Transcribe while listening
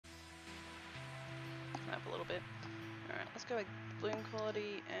little bit. Alright, let's go with bloom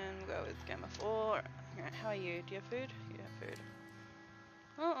quality and we'll go with gamma 4. Alright, how are you? Do you have food? You have food.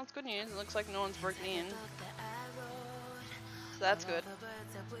 Oh, that's good news. It looks like no one's broken in. So that's good.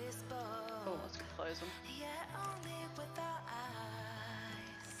 Oh, let's go close them.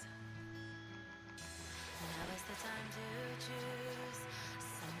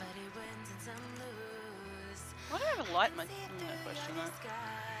 Why do I have a light in my question though?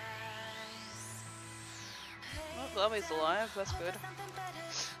 Oh, Lovey's alive, that's good.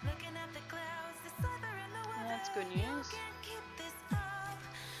 That's good news.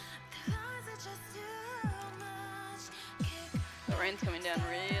 The rain's coming down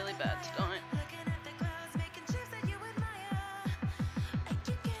really bad tonight.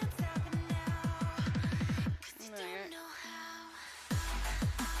 There you go.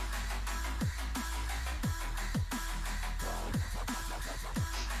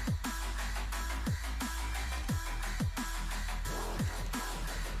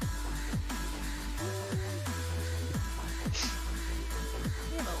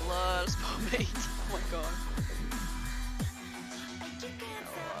 You have a lot of spawn meat. Oh my god. A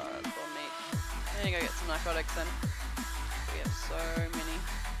lot of spawn meat. I'm gonna go get some narcotics then. We have so many.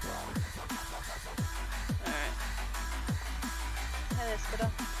 Alright. Hey there,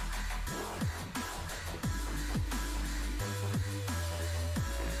 Spitter.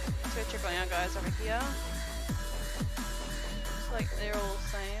 Let's go check on our guys over here. Looks like they're all the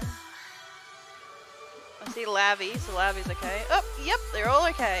same. I see Lavi, so Lavi's okay. Oh, yep, they're all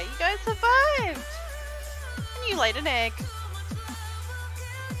okay. You guys survived! And you laid an egg.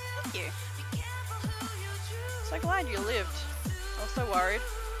 Thank you. So glad you lived. I was so worried.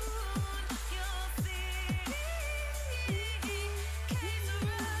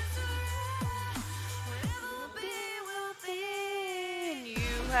 And you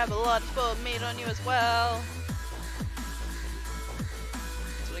have a lot of spoiled meat on you as well.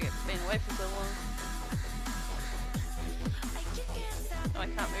 That's what I get for being away for so long. Oh, I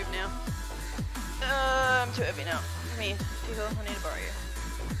can't move now. I'm too heavy now. Come here, Tico, I need to borrow you.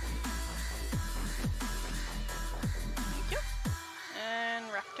 Thank you. And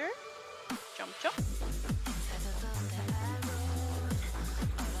Raptor. Jump, jump.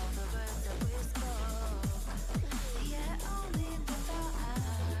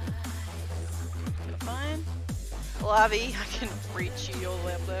 Fine. Lavi, I can reach you all the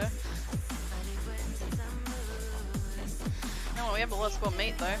way up there. Oh, we have a lot of spawn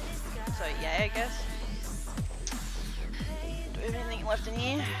meat though, so yeah, I guess. Do we have anything left in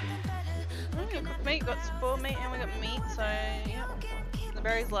here? Oh, we got cooked meat, got spawn meat, and we got meat, so yeah. The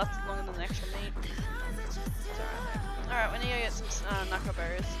berries last longer than the actual meat. Alright, we need to get some knuckle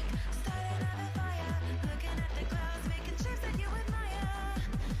berries.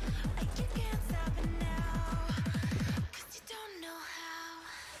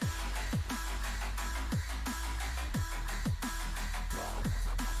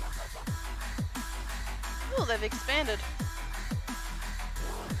 Oh, they've expanded.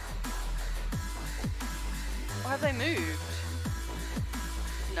 Or have they moved?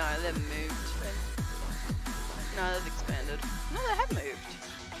 No, they've moved. No, they've expanded. No, they have moved.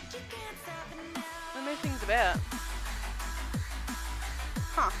 They move things about.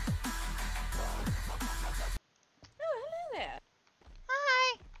 Huh. Oh, hello there.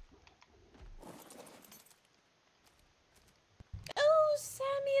 Hi! Oh,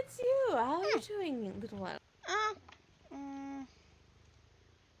 Sammy, it's you. How are you doing, little one?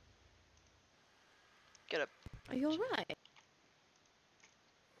 Get up. Are you alright?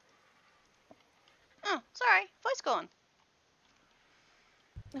 Oh, sorry. Voice gone.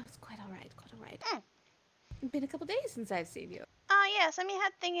 No, it's quite alright, quite alright. It's been a couple days since I've seen you. Oh, yes. I mean,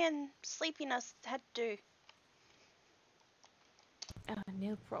 had thing in sleepiness had to do. Oh,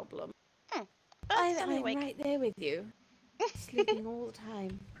 no problem. But I'm awake. right there with you. Sleeping all the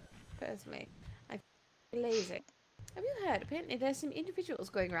time, personally. I feel lazy. Have you heard? Apparently there's some individuals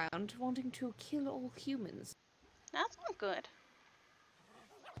going around wanting to kill all humans. That's not good.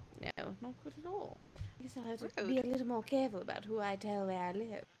 No, not good at all. I guess I'll have to Rude. be a little more careful about who I tell where I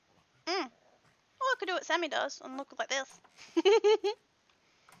live. Well, I could do what Sammy does and look like this.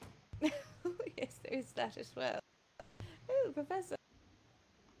 Yes, there's that as well. Oh, Professor.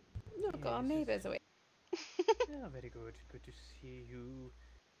 Look, Yeah, our this is- neighbours away. Yeah, very good. Good to see you.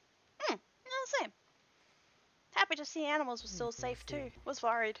 No, same. Happy to see animals were still safe too. Was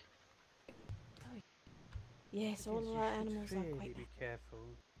worried. Yes, all Yes, of you our should animals are really quite be careful.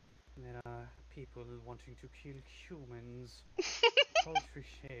 There are people wanting to kill humans. Paltry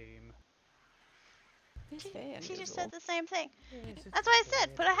shame. It's very She just unusual. said the same thing. Yes, it's That's why I said,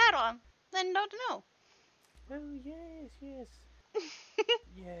 very put a hat on. Then don't know. Oh, yes, yes.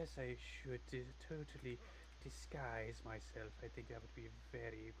 Yes, I should totally disguise myself. I think that would be a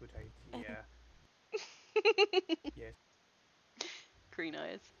very good idea. Yes, Green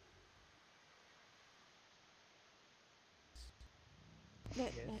eyes. yes.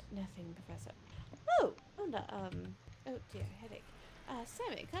 Nothing, Professor. Oh, oh no, oh dear, headache.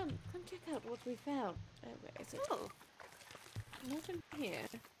 Sammy, come check out what we found. Where is it? Oh, Nothing here.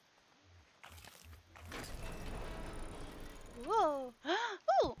 whoa.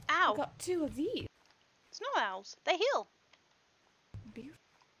 Oh, I ow. got 2 of these. Snow owls. They heal. Beautiful.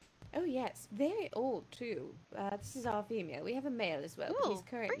 Oh yes, very old too. This is our female. We have a male as well, but he's Ooh,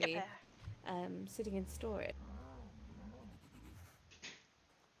 bring it currently there. sitting in storage.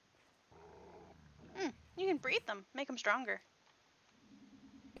 You can breed them. Make them stronger.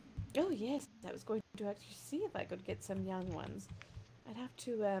 Oh yes, I was going to actually see if I could get some young ones. I'd have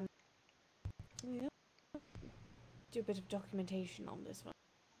to yeah, do a bit of documentation on this one.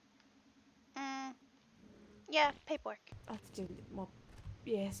 Yeah, paperwork. I have to do more,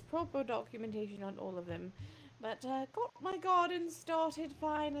 yes, proper documentation on all of them. But got my garden started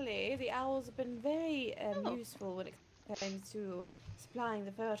finally. The owls have been very Oh. useful when it comes to supplying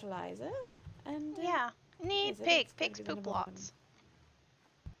the fertilizer. And Yeah. Need yes, I think pig. it's going Pigs to be poop one of them. lots.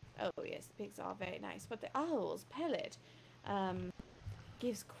 Oh yes, the pigs are very nice, but the owl's pellet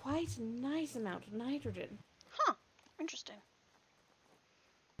gives quite a nice amount of nitrogen. Huh. Interesting.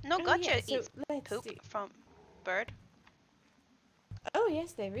 No Oh, gotcha yeah, so eats let's poop see. from bird. Oh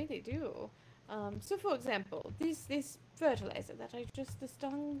yes, they really do. So for example, this fertilizer that I just the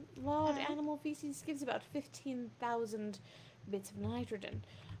stung large animal feces gives about 15,000 bits of nitrogen.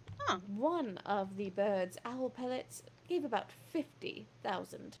 Huh. One of the bird's owl pellets gave about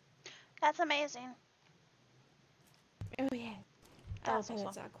 50,000. That's amazing. Oh yeah, owl That's pellets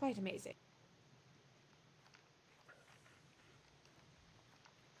awesome. are quite amazing.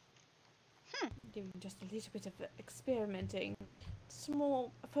 Giving just a little bit of experimenting.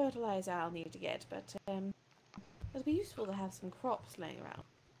 Small fertilizer I'll need to get, but it'll be useful to have some crops laying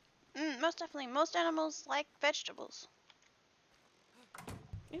around. Most definitely. Most animals like vegetables.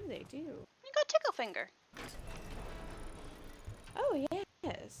 Oh, they do. You got tickle finger. Oh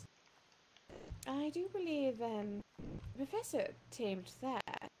yes, I do believe Professor tamed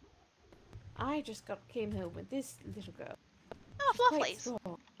that. I just came home with this little girl. Oh, She's quite fluffies.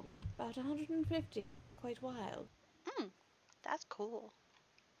 small, about 150, quite wild. That's cool.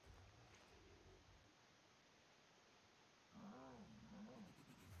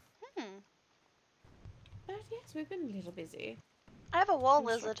 But yes, we've been a little busy I have a wall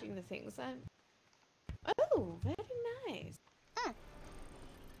lizard. constructing the things. Oh, very nice.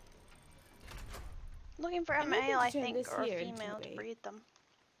 Looking for a I'm hoping male, to I turn think, this or a here into female to a- breed them.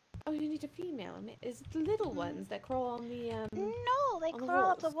 Oh, you need a female. And is it the little ones that crawl on the No, they on the crawl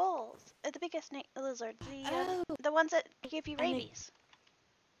up the walls? walls. The biggest snake lizard. Oh, The ones that give you and they- rabies.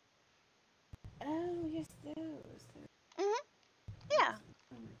 oh yes, those. Yeah.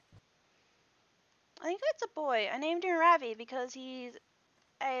 I think it's a boy. I named him Ravi because he's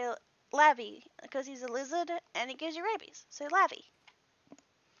a Lavi, because he's a lizard and he gives you rabies. So Lavi.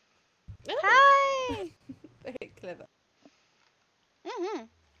 Oh. Hi! Very clever.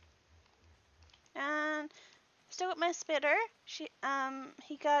 And still got my spitter.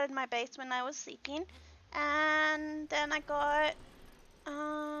 He got in my base when I was sleeping. And then I got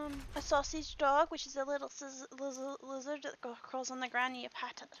a sausage dog, which is a little lizard that crawls on the ground and you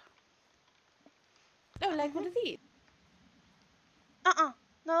pat it. Oh, like one of these.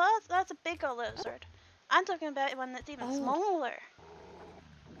 No, that's a bigger lizard. I'm talking about one that's even smaller.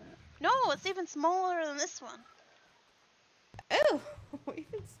 No, it's even smaller than this one. Oh,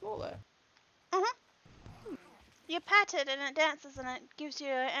 even smaller. You pat it and it dances and it gives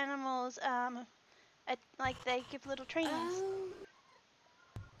your animals like they give little trainings. Oh,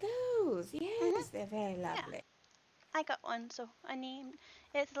 those. Yes, they're very lovely. I got one, so I named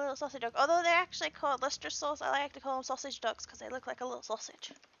it's a little sausage dog. Although they're actually called Lister sauce, I like to call them sausage dogs because they look like a little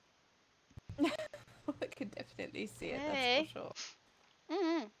sausage. I could definitely see it. Hey. That's for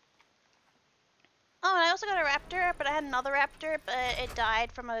sure. Oh, and I also got a raptor, but I had another raptor, but it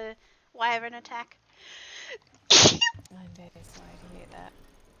died from a wyvern attack. I'm very sorry to hear that.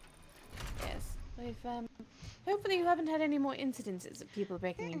 Yes, we've hopefully you haven't had any more incidences of people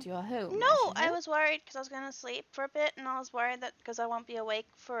breaking into your home. No, I was worried because I was gonna sleep for a bit, and I was worried that because I won't be awake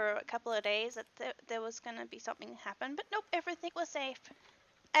for a couple of days that there was gonna be something happen. But nope, everything was safe.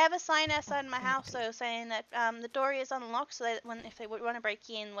 I have a sign outside my house though saying that the door is unlocked, so that if they would want to break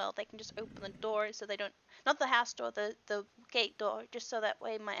in, well, they can just open the door so they don't, not the house door, the gate door, just so that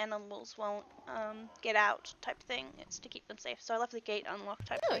way my animals won't get out type thing. It's to keep them safe. So I left the gate unlocked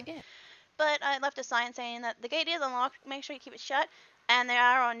type Oh, thing. yeah. But I left a sign saying that the gate is unlocked. Make sure you keep it shut. And they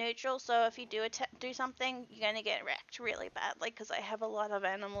are on neutral, so if you do something, you're gonna get wrecked really badly because I have a lot of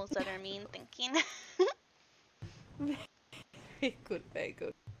animals that are mean thinking. Very good, very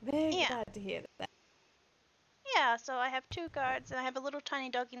good. Very Yeah. glad to hear that. Yeah, so I have 2 guards and I have a little tiny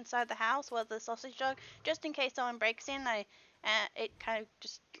dog inside the house, well, the sausage dog, just in case someone breaks in. It kind of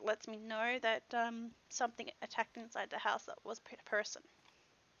just lets me know that something attacked inside the house that was a person.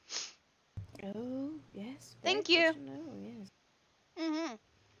 Oh, yes. Very Thank good you. to know, yes. Mhm.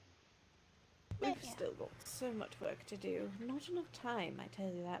 We've Yeah. still got so much work to do. Not enough time, I tell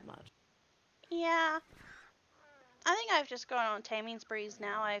you that much. Yeah. I think I've just gone on taming sprees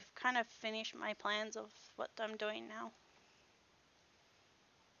now. I've kind of finished my plans of what I'm doing now.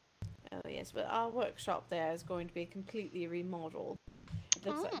 Oh, yes, but our workshop there is going to be completely remodeled. It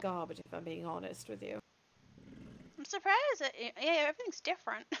looks like garbage, if I'm being honest with you. I'm surprised that yeah, everything's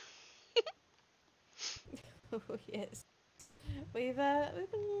different. Oh, yes. We've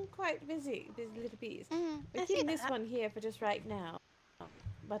been quite busy little bees. We're I see keeping this that. one here for just right now.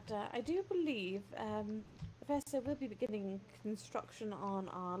 But I do believe Professor will be beginning construction on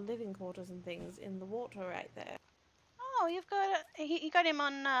our living quarters and things in the water right there. Oh, you got him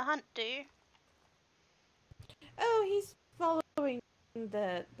on hunt, do you? Oh, he's following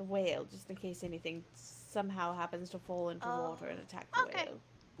the whale just in case anything somehow happens to fall into the Oh, water and attack the okay. whale.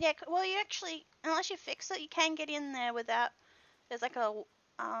 Yeah, well, you actually, unless you fix it, you can get in there without. There's like a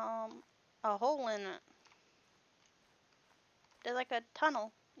hole in it. There's like a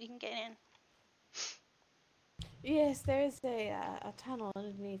tunnel you can get in. Yes, there is a tunnel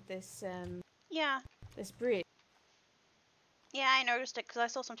underneath Yeah, this bridge. yeah, I noticed it because I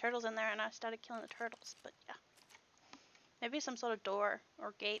saw some turtles in there and I started killing the turtles. But yeah, maybe some sort of door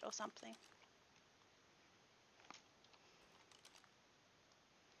or gate or something.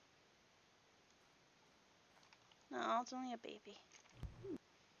 No, it's only a baby.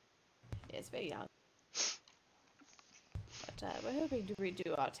 Yeah, it's very young. But we're hoping to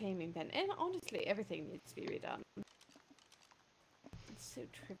redo our taming pen, and honestly, everything needs to be redone. It's so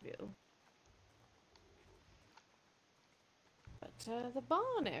trivial. But the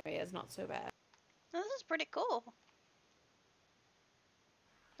barn area is not so bad. Now, this is pretty cool.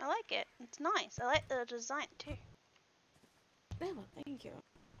 I like it. It's nice. I like the design too. Oh, well, thank you.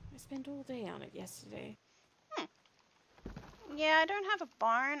 I spent all day on it yesterday. Yeah, I don't have a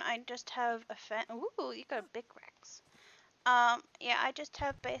barn. I just have a fence. Ooh, you got a big Rex. Yeah, I just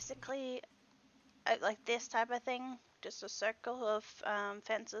have basically like this type of thing, just a circle of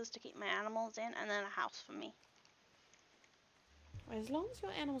fences to keep my animals in, and then a house for me. Well, as long as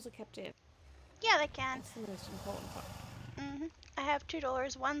your animals are kept in, Yeah, they can. that's the most important part. I have 2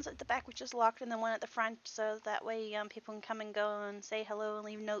 doors. One's at the back, which is locked, and then one at the front, so that way people can come and go and say hello and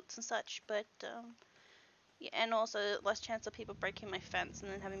leave notes and such. But yeah, and also less chance of people breaking my fence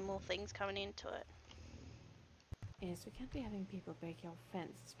and then having more things coming into it. Yes, we can't be having people break your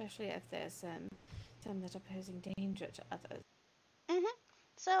fence, especially if there's some that are posing danger to others.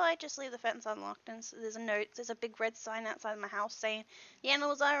 So I just leave the fence unlocked, and so there's a note. There's a big red sign outside my house saying the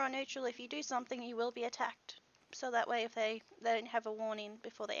animals are on neutral. If you do something, you will be attacked. So that way, if they don't have a warning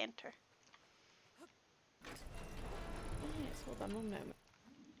before they enter. Yes, hold on one moment.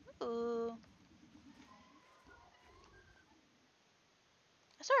 Ooh.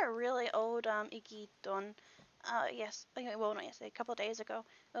 I saw a really old Igidon. Yes, well, not yesterday, a couple of days ago.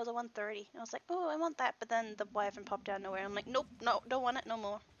 It was a 130. I was like, oh, I want that, but then the wyvern popped out of nowhere. I'm like, nope, no, don't want it no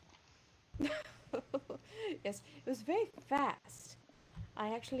more. Yes, it was very fast.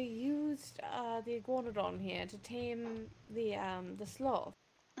 I actually used the iguanodon here to tame the sloth.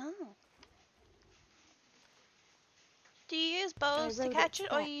 Oh. Do you use I bows to rode catch its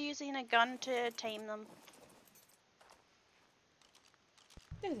it, or are back. you using a gun to tame them?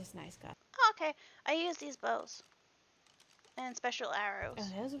 Oh, this nice guy. Oh, okay, I use these bows and special arrows.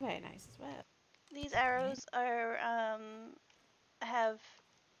 Oh, those are very nice as well. These arrows are have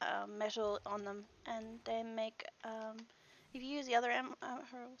metal on them, and they make if you use the other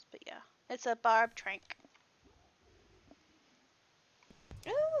arrows, but yeah, it's a barbed trank.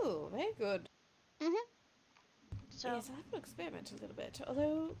 Oh, very good. So Yes, I have to experiment a little bit.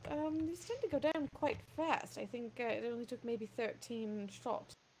 Although these tend to go down quite fast. I think it only took maybe 13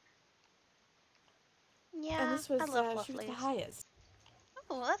 shots. yeah, And this I was love she was the flufflies. highest.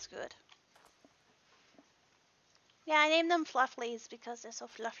 Oh, that's good. Yeah, I named them Flufflies because they're so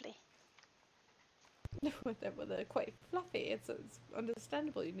fluffy. Well, they're quite fluffy. It's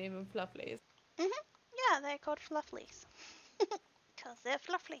understandable you name them Flufflies. Yeah, they're called Flufflies. Because they're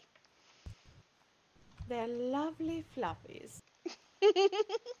fluffy. They're lovely fluffies. You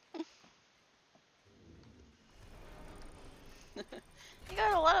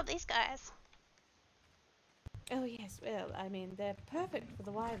got a lot of these guys. Oh yes, well, I mean, they're perfect for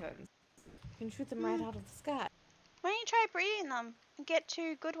the wyverns. You can shoot them right Hmm. out of the sky. Why don't you try breeding them? And get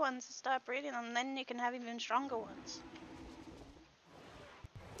 2 good ones and start breeding them, and then you can have even stronger ones.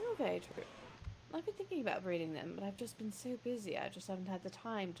 Oh, very true. I've been thinking about breeding them, but I've just been so busy. I just haven't had the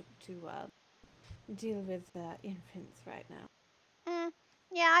time to deal with infants right now.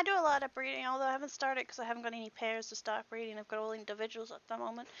 Yeah, I do a lot of breeding, although I haven't started because I haven't got any pairs to start breeding. I've got all individuals at the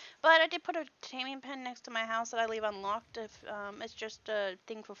moment. But I did put a taming pen next to my house that I leave unlocked if it's just a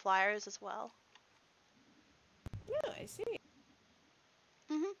thing for flyers as well. Oh, I see.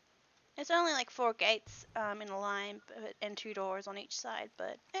 Mhm. It's only like 4 gates in a line and 2 doors on each side,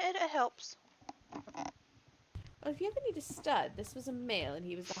 but it helps. Well, if you ever need a stud, this was a male, and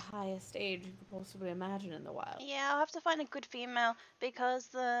he was the highest age you could possibly imagine in the wild. Yeah, I'll have to find a good female because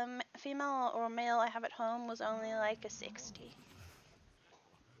the female or male I have at home was only like a 60.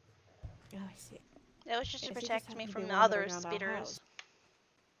 Oh, I see. It was just to Yes, he just protect me happened to be from the wandering other around our house.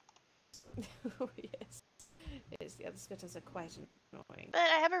 spitters. Oh, yes. Yes, the other spitters are quite annoying. But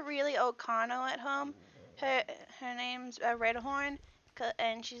I have a really old Carno at home. Her name's Redhorn,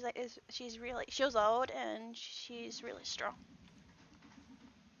 and she's really she was old and she's really strong.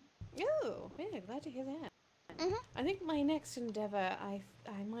 Oh, yeah, glad to hear that. Mhm. I think my next endeavour, I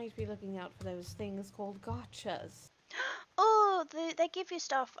might be looking out for those things called gotchas. Oh, they give you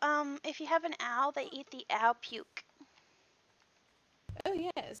stuff. If you have an owl, they eat the owl puke. Oh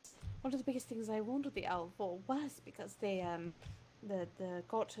yes, one of the biggest things I wanted the owl for was because the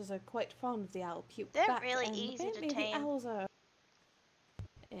gotchas are quite fond of the owl puke They're fat, really and easy to apparently the tame. owls are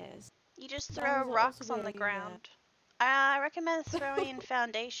yes, You just the throw owls are also rocks on the very ground. I recommend throwing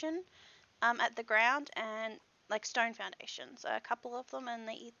foundation at the ground and like stone foundations, a couple of them, and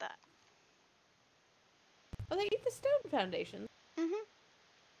they eat that. oh, they eat the stone foundation. Mhm.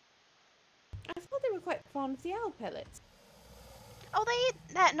 I thought they were quite fond of the owl pellets. Oh, they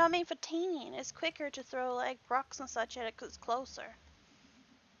eat that. No, I mean for taming. It's quicker to throw like rocks and such at it because it's closer.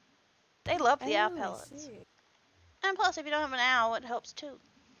 They love the owl Oh, I pellets. see. And plus, if you don't have an owl, it helps too.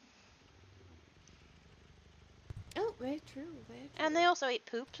 Oh, very true, very And true. they also eat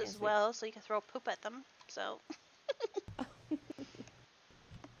poops as Yes, we. well, so you can throw poop at them. So.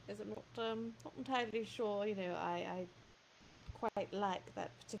 Yes, I'm not entirely sure. I quite like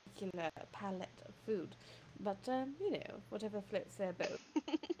that particular palette of food, but whatever floats their boat.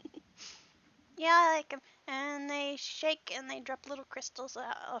 Yeah, I like them. And they shake and they drop little crystals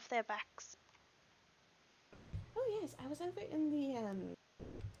off their backs. Oh yes, I was over in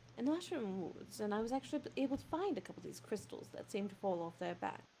the mushroom woods, and I was actually able to find a couple of these crystals that seemed to fall off their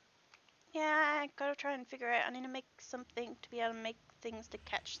back. Yeah, I gotta try and figure out. I need to make something to be able to make things to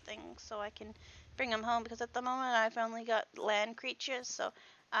catch things so I can bring them home because at the moment I've only got land creatures, so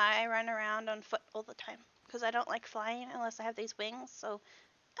I run around on foot all the time because I don't like flying unless I have these wings. So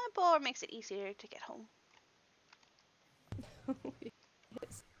a board makes it easier to get home.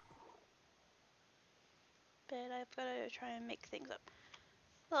 Yes. But I've gotta try and make things up.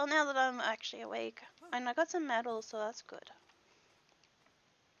 Well, now that I'm actually awake, and I got some metals, so that's good.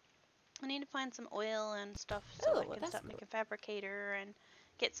 I need to find some oil and stuff so Oh, I well, can that's start good. making fabricator and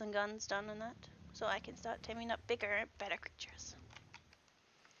get some guns done and that. So I can start taming up bigger, better creatures.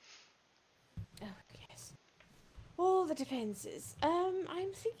 Oh yes. All the defences. I'm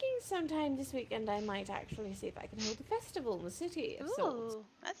thinking sometime this weekend I might actually see if I can hold a festival in the city of sorts. Ooh,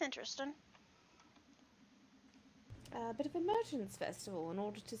 that's interesting. A bit of a merchants' festival in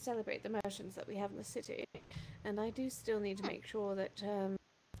order to celebrate the merchants that we have in the city. And I do still need to make sure that I'm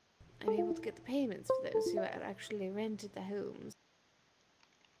able to get the payments for those who actually rented the homes.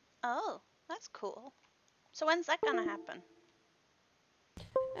 Oh, that's cool. So when's that gonna happen?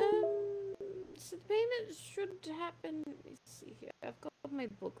 Um, so the payments should happen. Let me see here. I've got my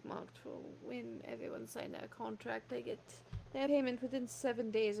bookmarked for when everyone signed their contract. They get their payment within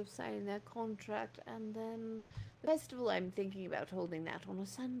 7 days of signing their contract, and then the festival I'm thinking about holding that on a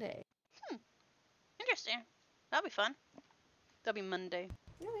Sunday. Hmm, interesting. That'll be fun. That'll be Monday.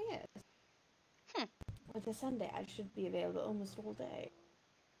 Oh yes. Hmm. With a Sunday, I should be available almost all day.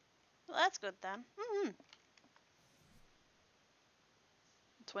 Well, that's good then.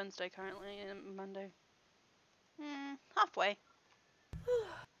 It's Wednesday currently and Monday. Halfway.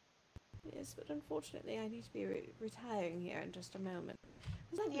 Yes, but unfortunately I need to be retiring here in just a moment.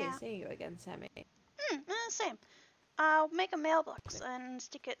 It was lovely Yeah. seeing you again, Sammy. Same. I'll make a mailbox and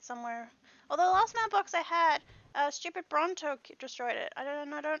stick it somewhere. Although the last mailbox I had, stupid Bronto destroyed it. I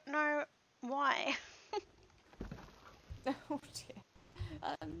don't know why. Oh dear.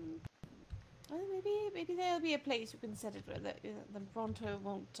 Well, maybe there'll be a place you can set it where the Bronto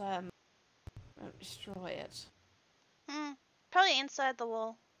won't destroy it. Probably inside the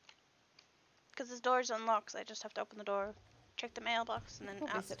wall. Because the door's unlocked, so I just have to open the door, check the mailbox, and then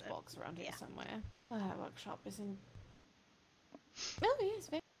Probably out. set a box around here Yeah. somewhere. Workshop is in. Oh yes,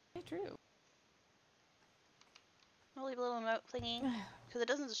 very, very true. I'll leave a little note thingy, because it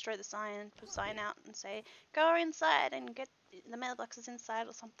doesn't destroy the sign. Put a sign out and say, go inside and get the mailboxes inside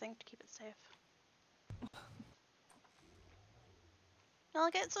or something to keep it safe.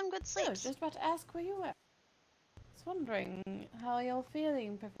 I'll get some good sleep. I was just about to ask where you were. I was wondering how you're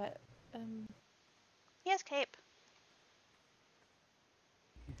feeling, Yes, Cape.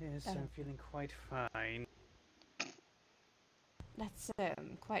 Yes, Oh. I'm feeling quite fine. That's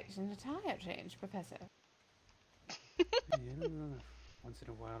quite an entire change, Professor. Well, once in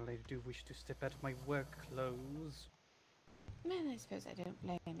a while I do wish to step out of my work clothes. Well, I suppose I don't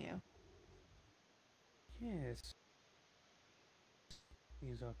blame you. Yes.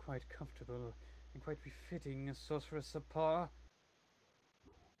 These are quite comfortable and quite befitting a sorceress apart.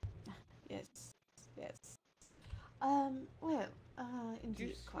 Yes, yes. Well, Do you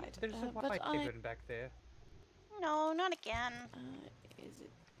indeed, see? quite. There's a But white ribbon back there. No, not again.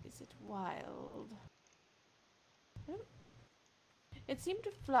 Is it wild? Oh. It seemed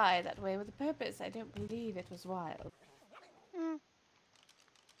to fly that way with a purpose. I don't believe it was wild.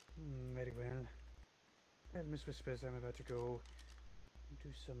 Very well. Well, Miss Whispers, I'm about to go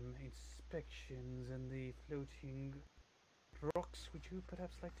do some inspections in the floating rocks. Would you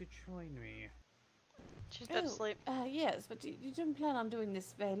perhaps like to join me? She's dead asleep. Yes, but you don't plan on doing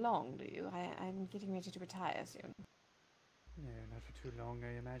this very long, do you? I'm getting ready to retire soon. No, not for too long,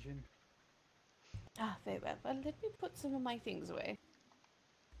 I imagine. Ah, very well. Well, let me put some of my things away.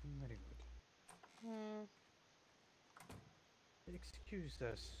 Very good. Excuse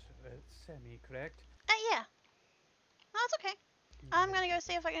us, Sammy, correct? Yeah. No, it's okay. I'm gonna go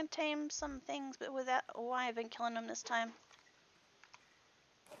see if I can tame some things, but without why I've been killing them this time.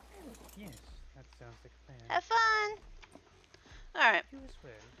 Yes, that sounds like a plan. Have fun! Alright. You as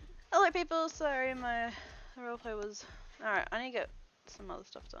well. Hello, people. Sorry, my roleplay was. Alright, I need to get some other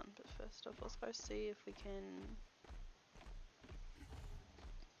stuff done, but first off, let's go see if we can.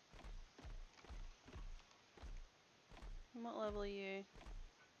 What level are you?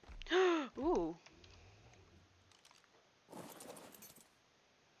 Ooh.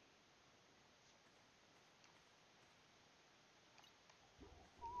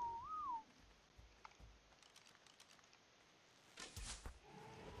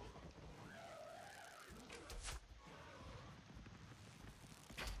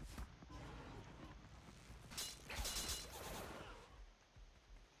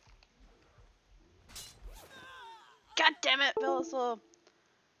 God damn it, Velosaur!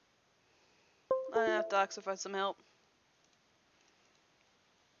 I'm gonna have to ask for some help.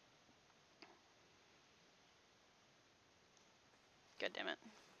 God damn it.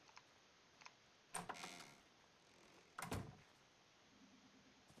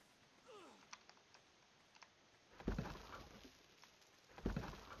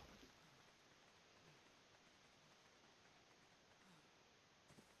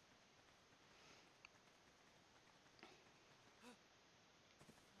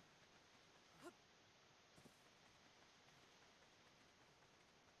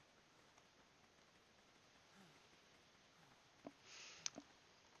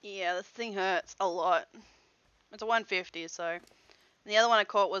 Yeah, this thing hurts a lot. It's a 150, so. The other one I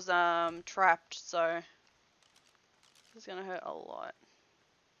caught was trapped, so it's gonna hurt a lot.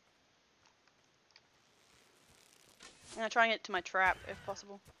 I'm gonna try and get to my trap if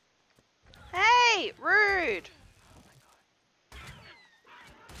possible. Hey, rude!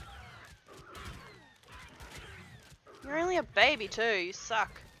 You're only a baby too. You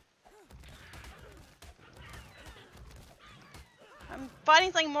suck. I'm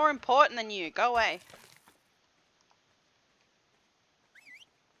fighting something more important than you. Go away.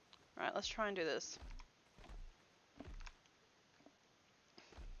 Alright, let's try and do this.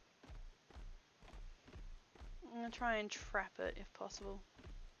 I'm gonna try and trap it if possible.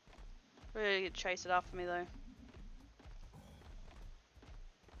 Really chase it after me though.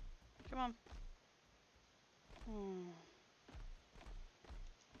 Come on.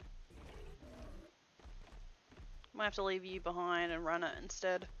 Might have to leave you behind and run it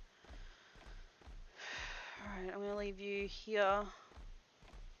instead. Alright, I'm gonna leave you here.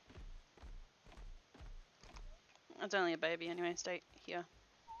 It's only a baby anyway, stay here.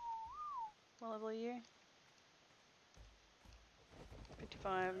 What level are you?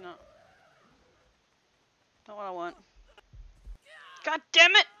 55, no. Not what I want. God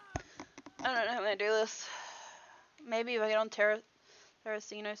damn it! I don't know how I'm gonna do this. Maybe if I get on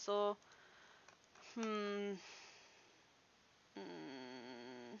Terracinosaur.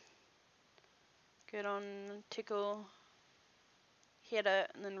 Get on Tickle. Hit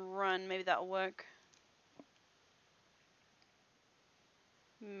it and then run. Maybe that'll work.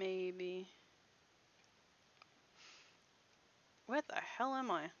 Maybe. Where the hell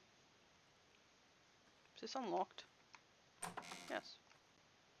am I? Is this unlocked? Yes.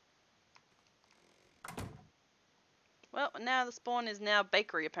 Well, now the spawn is now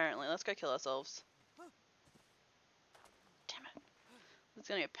bakery apparently. Let's go kill ourselves. Damn it. It's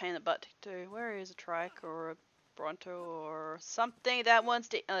gonna be a pain in the butt to do. Where is a trike or a Bronto or something that wants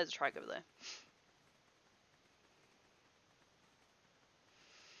to... Oh, there's a trike over there.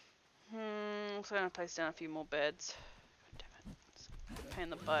 So I'm gonna place down a few more beds. God damn it. It's a pain in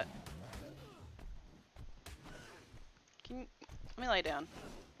the butt. Can you... Let me lay down.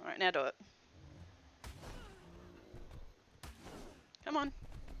 Alright, now do it. Come on.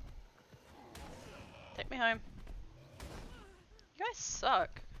 Take me home. You guys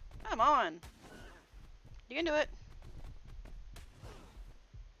suck. Come on. You can do it.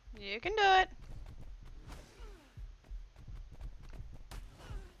 You can do it.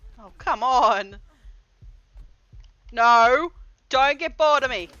 Oh, come on. No. Don't get bored of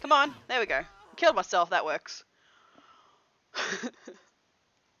me. Come on. There we go. I killed myself. That works.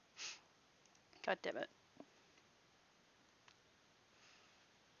 God damn it.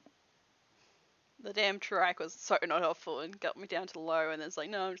 The damn trike was so not helpful and got me down to low, and then it's like,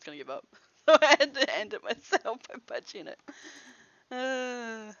 no, I'm just gonna give up. So I had to end it myself by punching it.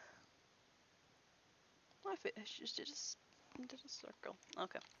 I just did a circle.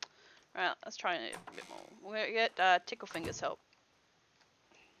 Okay. Alright, let's try it a bit more. We're gonna get Tickle Fingers help.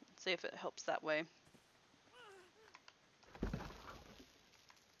 See if it helps that way.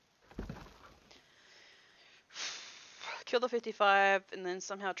 Kill the 55 and then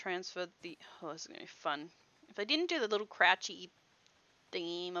somehow transfer the... Oh, this is going to be fun. If I didn't do the little crouchy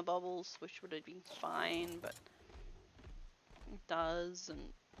thingamabobbles, which would have been fine, but it does, and...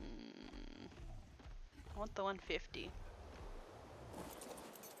 I want the 150.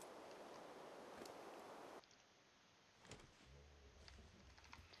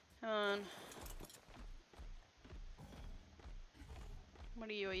 Come on. What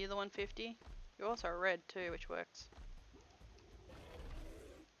are you? Are you the 150? You're also red too, which works.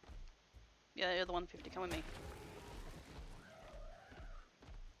 Yeah, you're the 150. Come with me.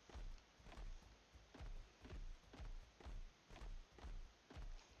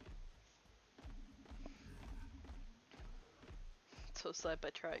 Suicide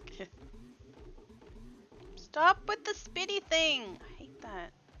by trike. Stop with the spitty thing! I hate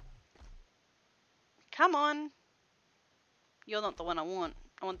that. Come on! You're not the one I want.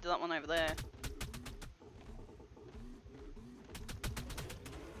 I want that one over there.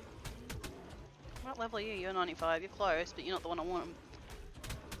 What level are you? You're 95. You're close, but you're not the one I want.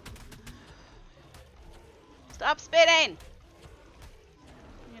 Stop spitting!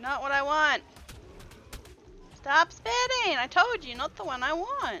 You're not what I want. Stop spitting! I told you, not the one I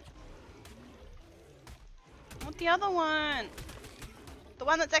want. I want the other one. The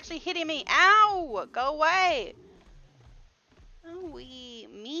one that's actually hitting me. Ow! Go away! Oh, we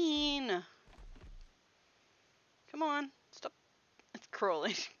mean. Come on. Stop. It's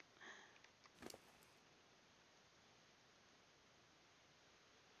crawling.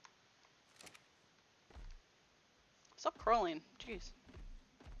 Stop crawling. Jeez.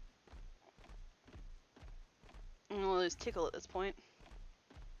 I'm gonna lose Tickle at this point.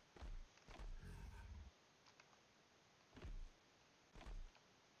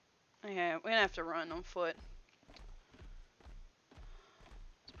 Okay, we're gonna have to run on foot.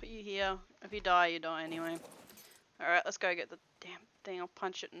 Let's put you here. If you die anyway. Alright, let's go get the damn thing. I'll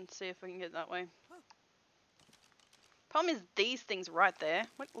punch it and see if we can get that way. Problem is these things right there.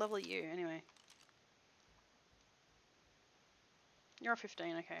 What level are you anyway? You're a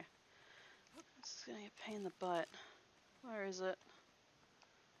 15, okay. This is gonna be a pain in the butt. Where is it?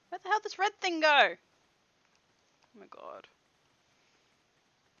 Where the hell did this red thing go? Oh my god.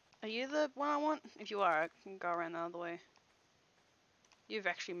 Are you the one I want? If you are, I can go around the other way. You've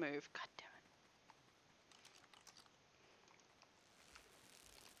actually moved. God damn it.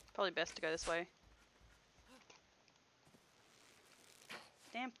 Probably best to go this way.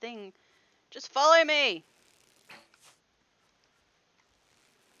 Damn thing. Just follow me!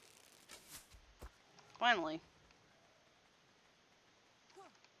 Finally.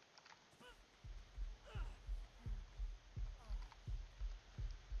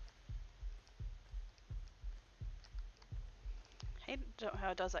 I hate how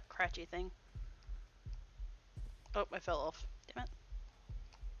it does that cratchy thing. Oh, I fell off. Damn it.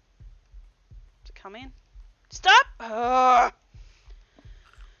 Is it coming? Stop! Ugh.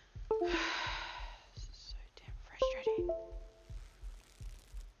 This is so damn frustrating.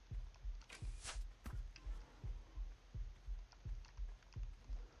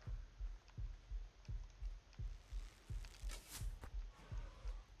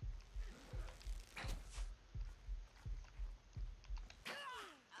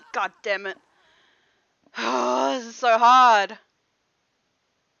 God damn it. Oh, this is so hard.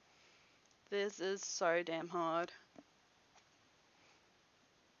 This is so damn hard.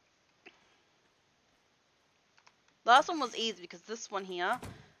 Last one was easy because this one here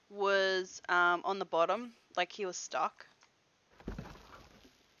was on the bottom, like he was stuck.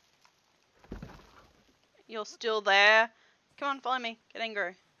 You're still there. Come on, follow me. Get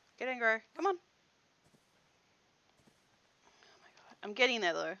angry. Get angry. Come on. Oh my god. I'm getting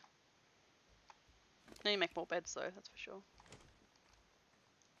there though. I need to make more beds though, that's for sure.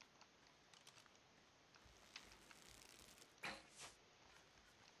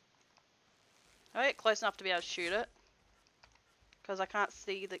 I get close enough to be able to shoot it. Because I can't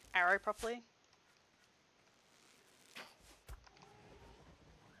see the arrow properly.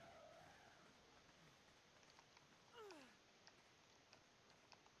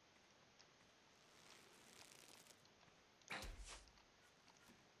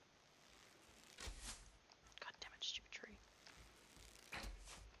 God damn it, stupid tree.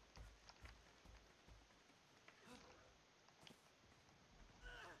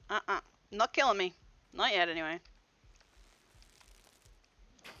 Not killing me. Not yet, anyway.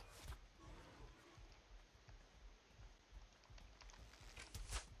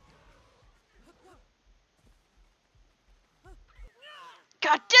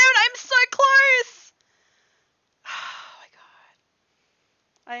 God damn it, I'm so close! Oh my god.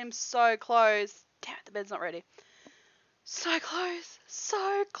 I am so close. Damn it, the bed's not ready. So close.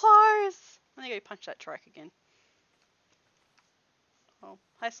 So close. I'm gonna go punch that trike again. Oh,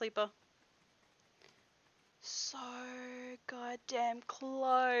 hi, sleeper. So goddamn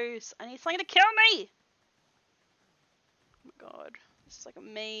close. I need something to kill me! Oh my god. This is like a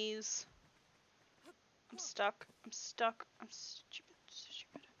maze. I'm stuck. I'm stuck. I'm stupid. So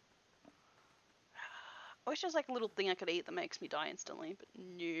stupid. I wish there was like a little thing I could eat that makes me die instantly, but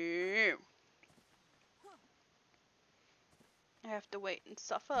no. I have to wait and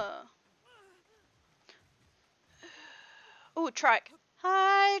suffer. Oh, trike.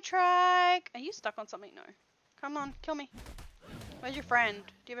 Hi, trike. Are you stuck on something? No. Come on, kill me. Where's your friend?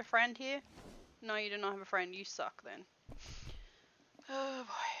 Do you have a friend here? No, you do not have a friend. You suck then. Oh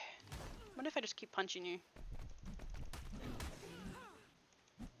boy. What if I just keep punching you?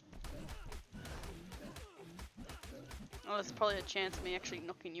 Oh, there's probably a chance of me actually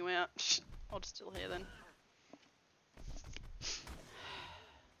knocking you out. I'll just still here then.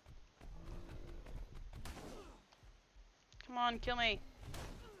 Come on, kill me.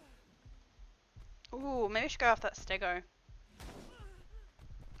 Ooh, maybe I should go off that stego.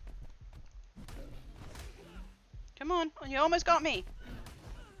 Come on, you almost got me.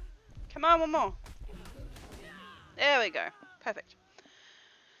 Come on, one more. There we go. Perfect.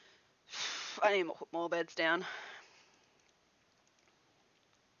 I need to put more beds down.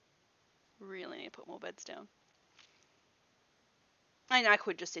 Really need to put more beds down. I know I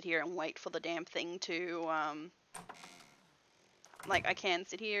could just sit here and wait for the damn thing to, like I can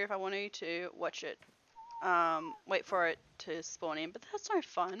sit here if I want to watch it, wait for it to spawn in, but that's no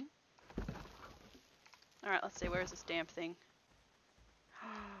fun. Alright, let's see, where is this damn thing?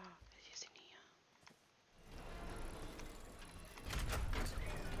 It is in here.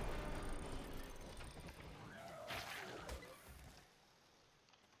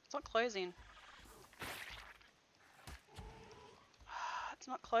 It's not closing. It's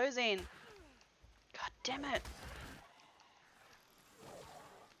not closing. God damn it.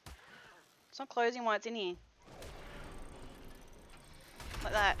 It's not closing while it's in here.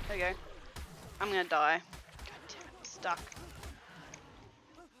 Like that. There we go. I'm gonna die. God damn it, I'm stuck.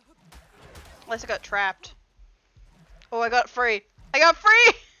 Unless I got trapped. Oh, I got free. I got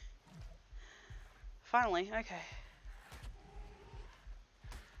free! Finally, okay.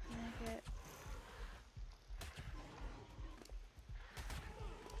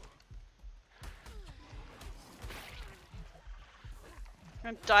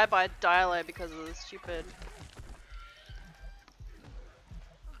 I'm gonna die by a dialer because of this stupid.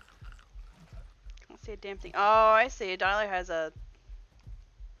 Let's see see a damn thing. Oh, I see. Dilo has a...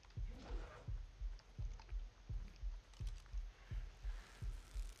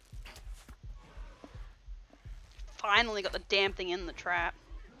 Finally got the damn thing in the trap.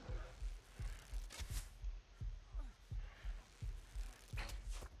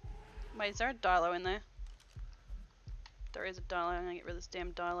 Wait, is there a Dilo in there? There is a Dilo. I'm gonna get rid of this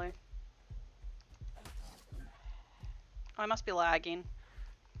damn Dilo. Oh, I must be lagging.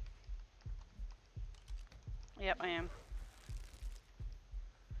 Yep, I am.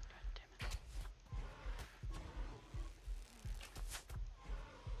 God damn it.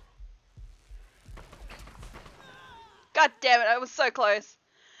 God damn it, I was so close.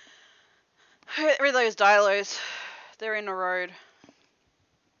 Get rid of those Dilos. They're in the road.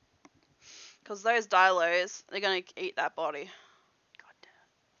 Because those Dilos, they're gonna eat that body. God damn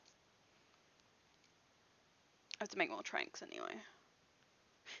it. I have to make more tranks anyway.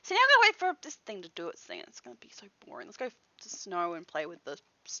 See, now I'm gonna wait for this thing to do its thing. It's gonna be so boring. Let's go to snow and play with the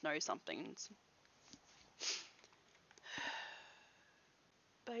snow somethings.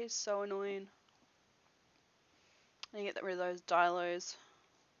 But he's so annoying. I need to get rid of those Dilos.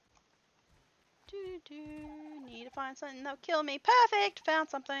 Need to find something that'll kill me. Perfect! Found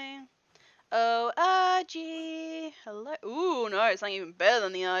something. Oh, RG. Hello. Ooh, no, it's not even better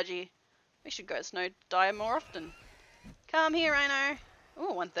than the RG. We should go snow dive more often. Come here, Rhino.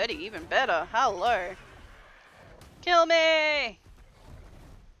 Ooh, 130, even better. Hello. Kill me!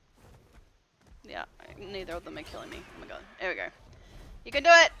 Yeah, neither of them are killing me. Oh my god. There we go. You can do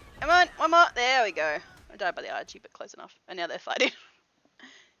it! Come on, one more. There we go. I died by the RG, but close enough. And now they're fighting.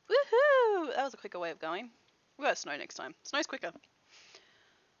 Woohoo! That was a quicker way of going. We'll go snow next time. Snow's quicker.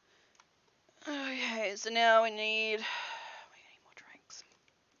 Okay, so now we need more tranks.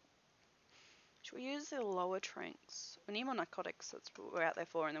 Should we use the lower tranks? We need more narcotics. That's what we're out there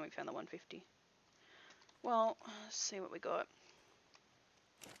for, and then we found the 150. Well, let's see what we got.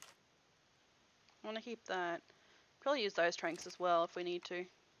 I want to keep that. Probably use those tranks as well if we need to.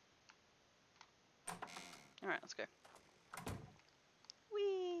 Alright, let's go.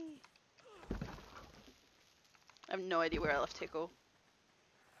 Whee! I have no idea where I left Tickle.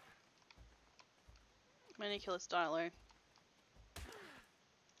 I'm gonna kill this Dilo.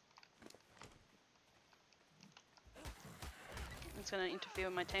 It's gonna interfere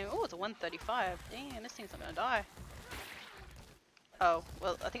with my team. Oh, it's a 135. Damn, this thing's not gonna die. Oh,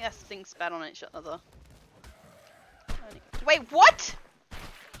 well, I think that thing spat on each other. Wait, what?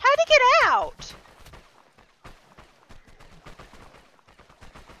 How'd he get out?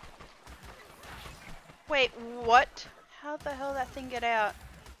 Wait, what? How the hell did that thing get out?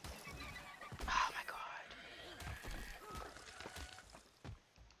 Oh my god.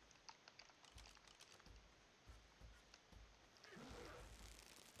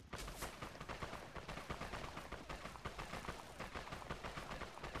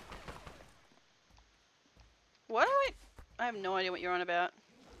 What do I have no idea what you're on about.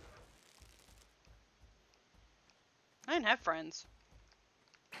 I don't have friends.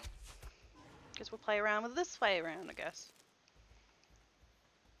 Guess we'll play around with this way around, I guess.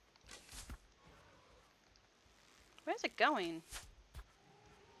 Where's it going?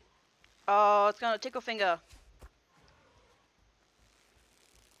 Oh, it's gonna tickle finger.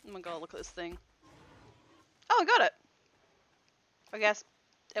 Oh my god, look at this thing. Oh, I got it. I guess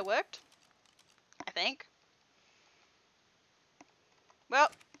it worked. I think. Well,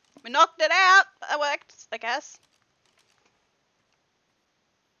 we knocked it out. That worked, I guess.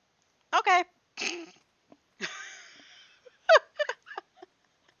 Okay. Okay.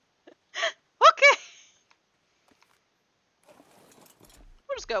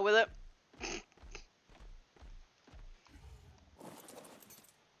 We'll just go with it.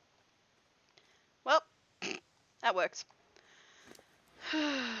 Well, that works.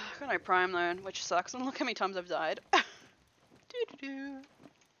 Got no prime though, which sucks. And look how many times I've died. Doo-doo-doo.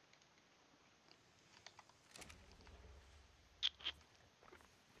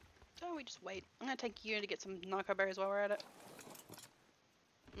 Oh, we just wait. I'm gonna take you to get some narco berries while we're at it.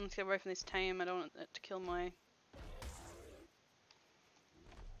 Let's get away from this tame. I don't want it to kill my...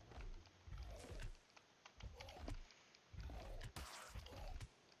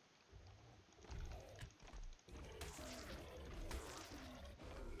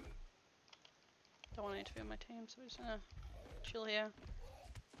 Don't want to interfere with my team, so we're just gonna chill here.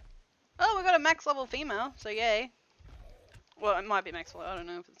 Oh, we got a max level female, so yay. Well, it might be max level. I don't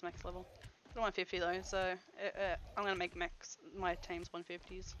know if it's max level. It's 150 though, so I'm gonna make max my team's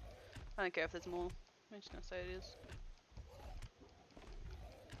 150s. I don't care if there's more. I'm just gonna say it is.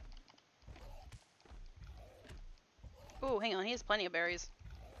 Oh, hang on. Here's plenty of berries.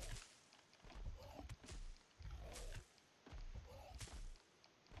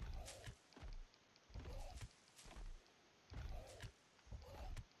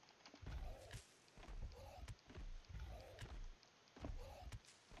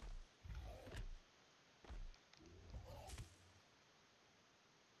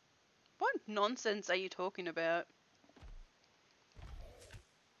 nonsense are you talking about?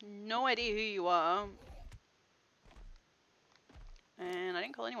 No idea who you are. And I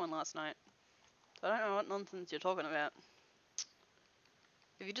didn't call anyone last night. So I don't know what nonsense you're talking about.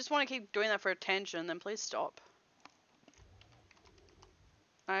 If you just want to keep doing that for attention, then please stop.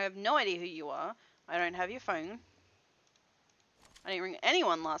 I have no idea who you are. I don't have your phone. I didn't ring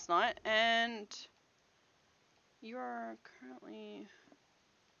anyone last night, and you are currently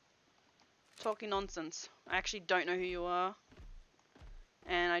talking nonsense. I actually don't know who you are,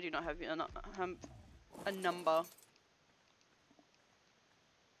 and I do not have a number.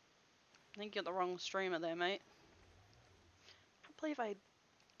 I think you're the wrong streamer there, mate. I can't believe I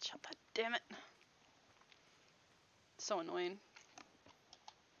shut that, damn it. So annoying.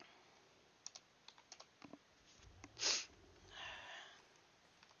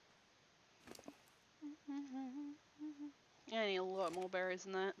 Yeah, I need a lot more berries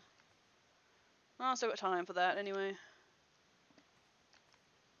than that. Oh, I still got time for that anyway.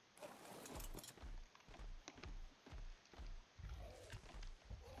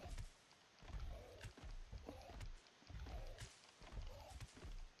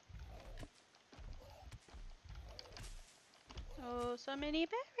 Oh, so many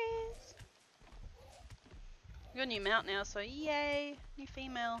berries. Got a new mount now, so yay, new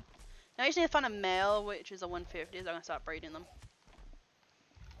female. Now I just need to find a male, which is a 150, so I'm gonna start breeding them.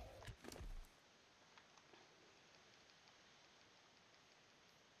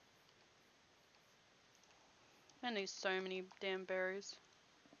 I need so many damn berries.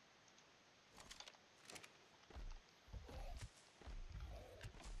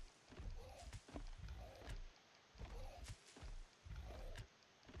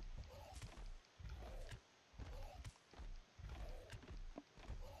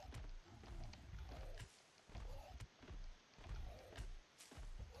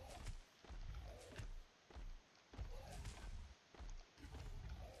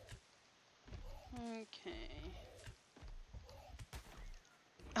 Okay.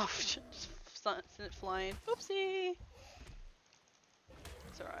 Oh shit, just sent it flying. Oopsie!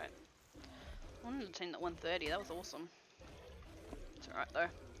 It's alright. I wanted to attain that 130, that was awesome. It's alright though.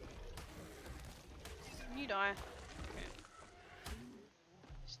 You die. Okay.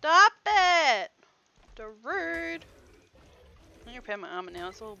 Stop it! The rude! I'm gonna repair my armor now,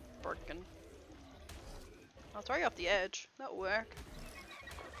 it's all broken. I'll throw you off the edge. That'll work.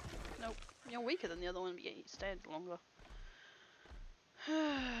 Nope. You're weaker than the other one, but yeah, you stayed longer.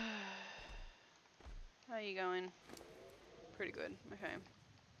 How are you going? Pretty good. Okay.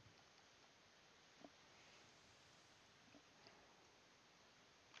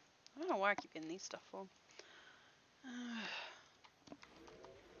 I don't know why I keep getting these stuff for.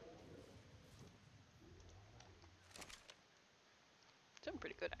 Doing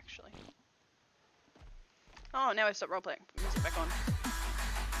pretty good actually. Oh, now I stop roleplaying. Music back on.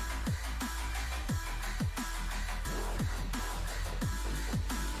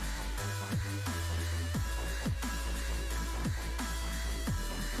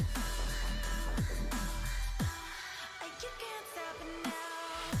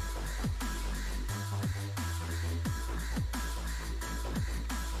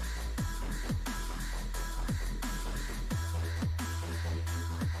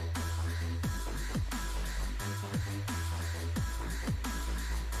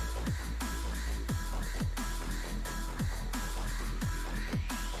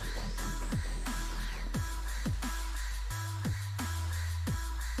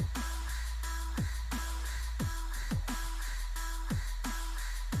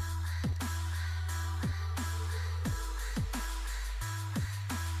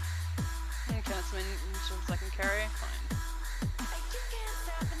 That's many initials I can carry. Fine.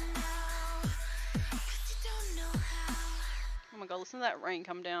 Oh my god, listen to that rain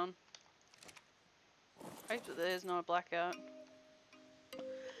come down. I hope that there's not a blackout.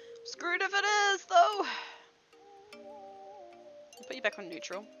 Screwed if it is, though! I'll put you back on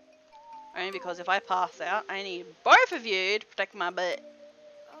neutral. Only because if I pass out, I need both of you to protect my butt.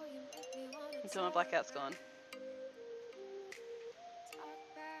 Until my blackout's gone.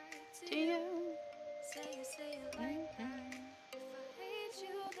 To you.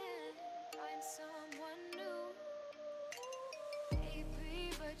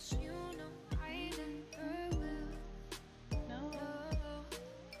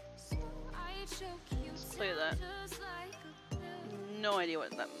 Let's clear that. No idea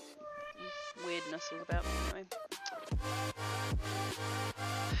what that weirdness was about, but anyway.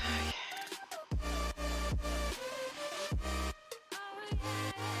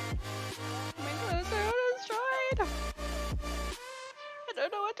 Oh my god, I'm so destroyed! I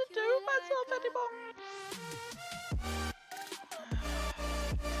don't know what to do with myself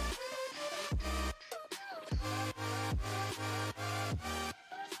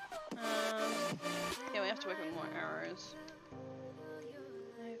knows?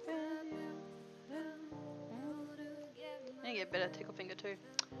 I need to get better tickle finger too.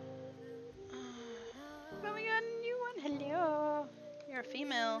 But we got a new one. Hello. You're a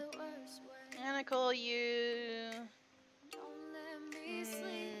female. I'm gonna call you. I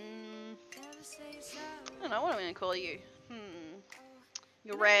don't know what I'm gonna call you.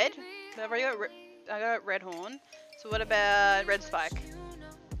 You're red. But I've already got I got red horn. So what about red spike?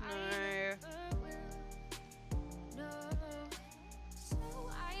 No.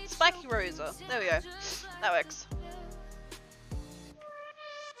 Spiky Rosa. There we go. That works.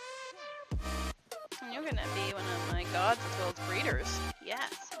 And you're gonna be one of my gods as well as breeders.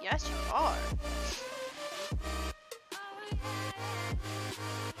 Yes. Yes, you are.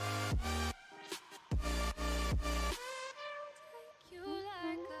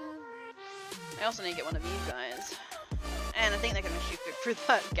 I also need to get one of you guys. And I think they can actually fit through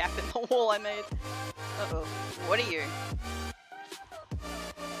that gap in the wall I made. Uh-oh. What are you?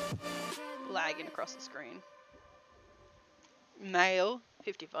 Lagging across the screen. Male,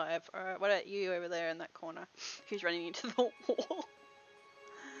 55. Alright, what about you over there in that corner? Who's running into the wall?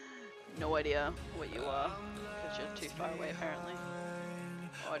 No idea what you are, because you're too far away apparently.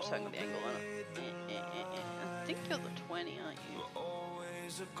 Oh, I just haven't got the angle on it. I think you're the 20, aren't you? Oh,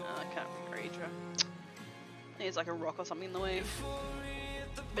 I can't read you. I think there's like a rock or something in the way.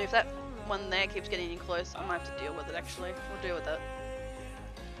 But if that one there keeps getting in close, I might have to deal with it actually. We'll deal with it.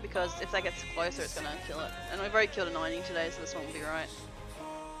 Because if that gets closer, it's gonna kill it. And we've already killed a 90 today, so this one will be right.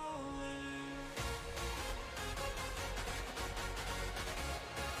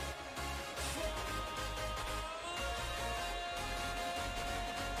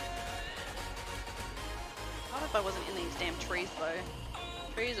 What if I wasn't in these damn trees though?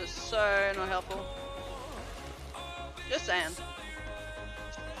 Trees are so not helpful. Just saying.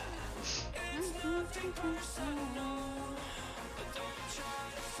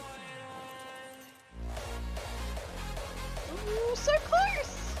 Ooh, so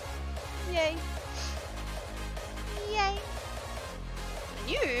close! Yay. Yay. And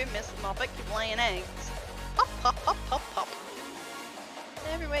you, Miss Moppet, keep laying eggs. Pop, pop, pop, pop, pop.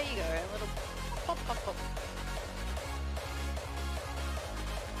 Everywhere you go, a little pop, pop, pop, pop.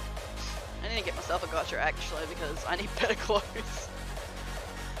 I need to get myself a gotcha actually because I need better clothes.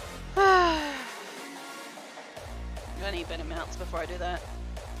 I need better mounts before I do that.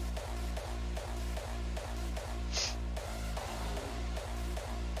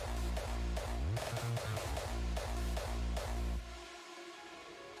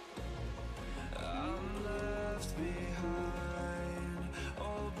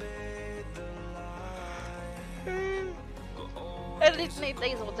 I didn't need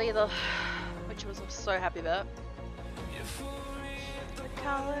these ones either, which I was so happy about. The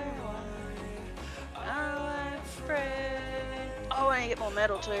color I'm afraid. Oh, I need to get more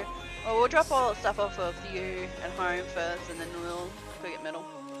metal too. Well, we'll drop all the stuff off of you at home first, and then we'll go get metal.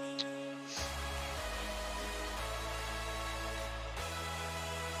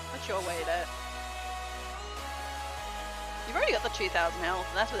 What's your weight at? You've already got the 2,000 health,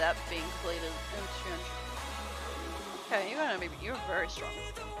 and that's without being completed. Okay, you're very strong.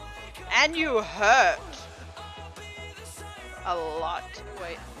 And you hurt! A lot.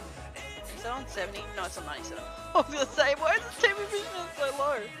 Wait. Is that on 70? No, it's on 97. I was gonna say, why is the TV vision so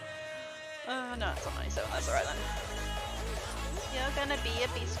low? No, it's on 97. That's alright then. You're gonna be a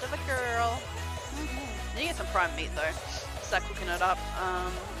beast of a girl. You need to get some prime meat though. Start cooking it up.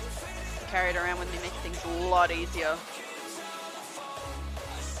 Carry it around with me, make things a lot easier.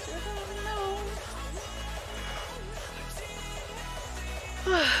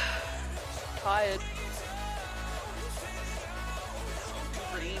 Tired.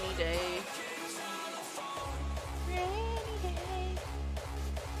 Rainy day. Rainy day.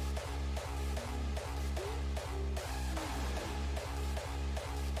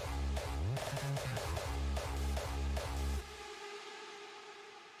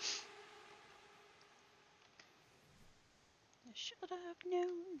 I should have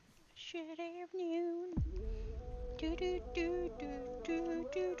known. I should have known. Do do do do do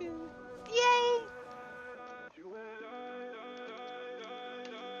do do. Yay!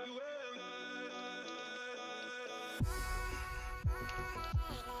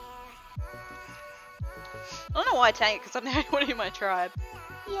 I don't know why I tank it, because I'm the only one in my tribe.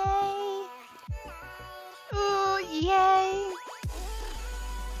 Yay! Ooh, yay!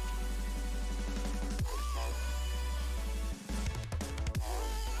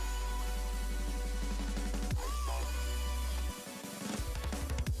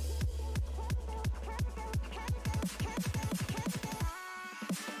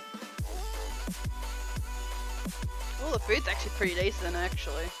 All the food's actually pretty decent,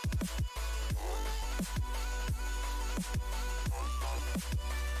 actually.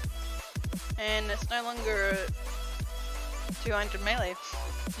 And it's no longer 200 melee.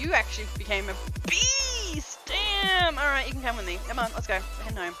 You actually became a beast! Damn! Alright, you can come with me. Come on, let's go. We're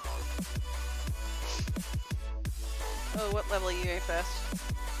heading home. Oh, what level are you first?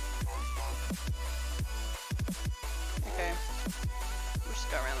 Okay. We'll just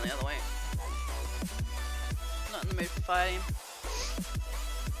go around the other way. Not in the mood for fighting.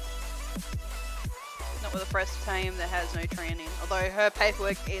 Not with a press team that has no training. Although her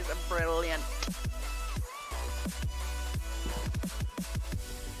paperwork is brilliant.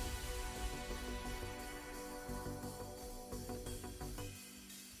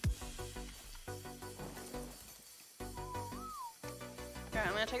 Okay,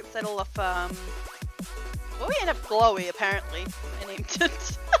 I'm gonna take the saddle off, well, we end up Glowy apparently. I need to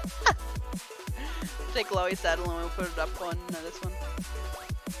take Glowy's saddle and we'll put it up on this one.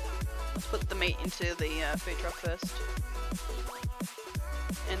 Let's put the meat into the food truck first.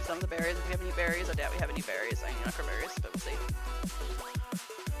 And some of the berries, if we have any berries. I doubt we have any berries, only nacre berries, but we'll see.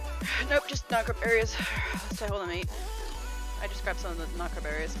 Nope, just nacre berries. Let's take all the meat. I just grabbed some of the nacre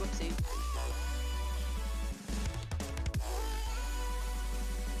berries, whoopsie.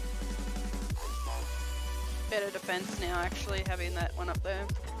 Better defense now, actually, having that one up there.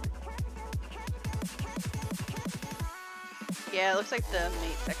 Yeah, it looks like the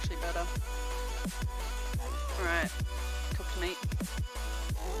meat's actually better. Alright, cooked meat.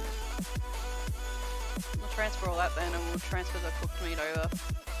 We'll transfer all that then and we'll transfer the cooked meat over.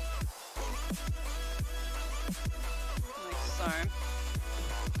 Like so.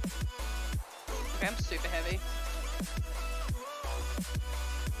 Okay, I'm super heavy.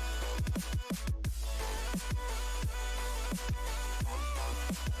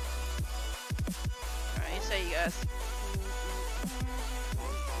 Alright, you say you guys.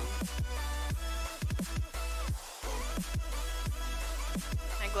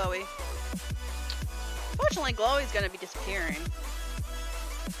 Glowy. Fortunately, Glowy's gonna be disappearing.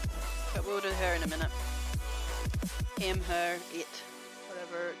 But we'll do her in a minute. Him, her, it.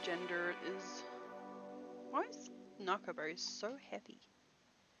 Whatever gender it is. Why is Nakaberry so heavy?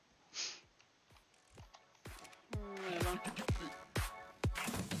 Whatever.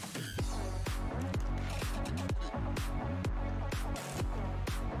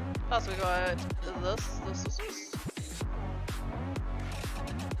 Plus we got this.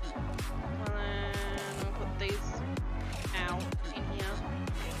 These out in here.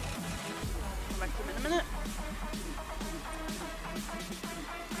 Come back to them in a minute.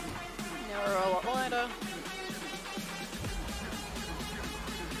 Now we're a lot lighter.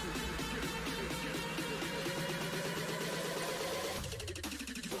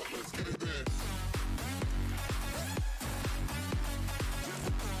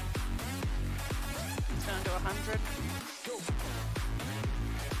 It's down to 100.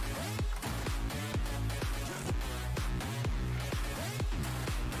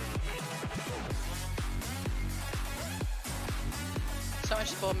 So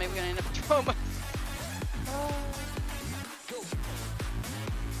much for maybe we're gonna end up with trauma.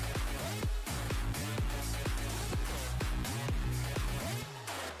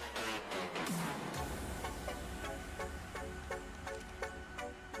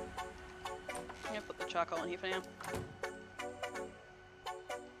 I'm gonna put the charcoal in here for now.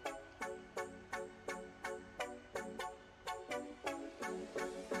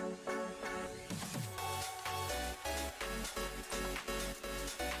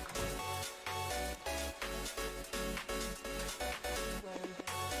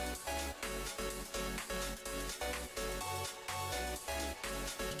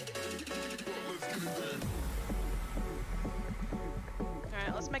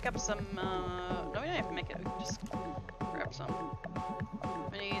 Make up some, no, we don't have to make it, we can just grab some.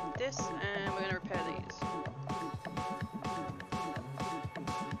 We need this, and we're gonna repair these.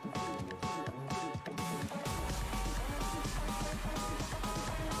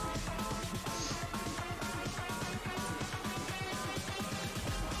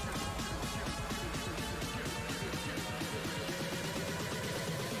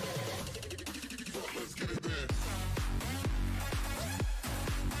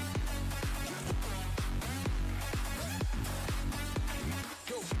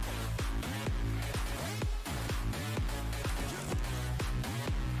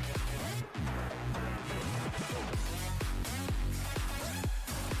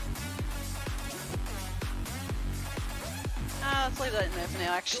 Let's leave that in there for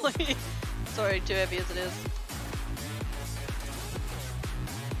now, actually. Sorry, too heavy as it is.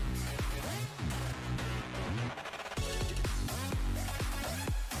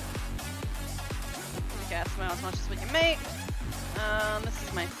 smell as much as we can make. This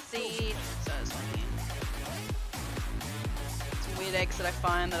is my seed, so it's one here. Some weird eggs that I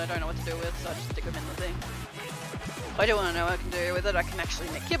find that I don't know what to do with, so I just stick them in the thing. I do want to know what I can do with it. I can actually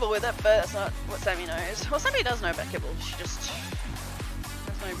make kibble with it, but that's not what Sammy knows. Well, Sammy does know about kibble. She just...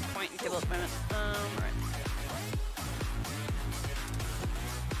 There's no point in kibble at the moment. Right.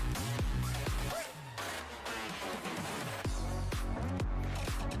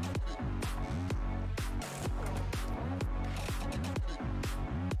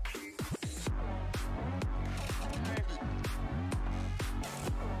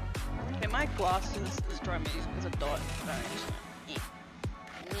 Okay, my glass is drawing me as a dot.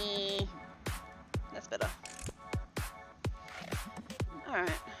 Nee. That's better.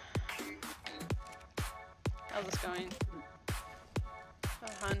 Alright. How's this going?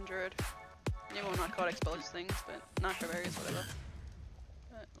 100. Need more narcotics box things, but narco berries, whatever.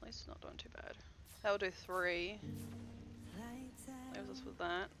 But at least it's not doing too bad. That'll do 3. Leaves us with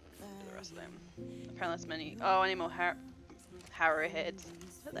that. Do the rest of them. Apparently that's many. Oh, I need more harrowheads.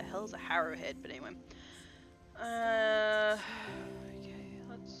 What the hell is a harrowhead? But anyway. Okay,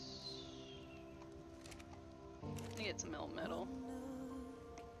 let's get some metal.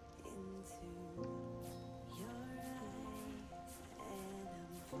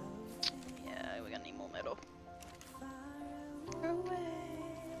 Yeah, we're gonna need more metal.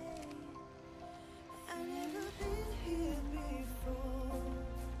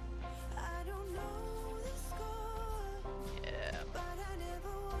 Yeah.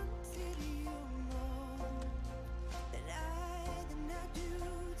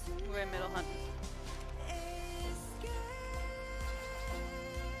 We're in middle hunt.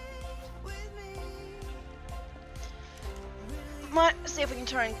 Might see if we can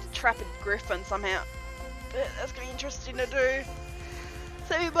try and trap a griffin somehow. But that's gonna be interesting to do.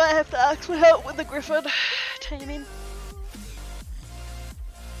 So we might have to ask for help with the griffin taming.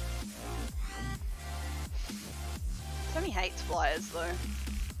 Sammy hates flyers though.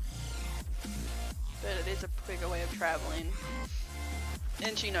 But it is a quicker way of travelling.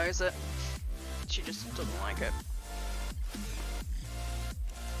 And she knows it. She just doesn't like it.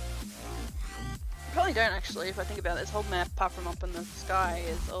 Probably don't actually, if I think about it. This whole map, apart from up in the sky,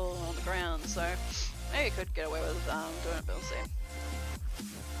 is all on the ground, so maybe I could get away with doing it, but we'll see.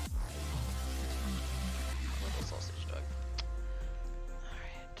 Little sausage dog.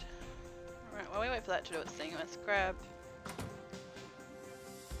 Alright. Alright, while we wait for that to do its thing, let's grab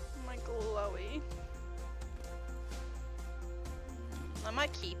my glowy. I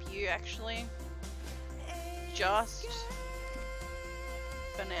might keep you actually, just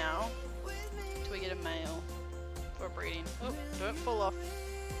for now, till we get a male for breeding. Oh, don't fall off.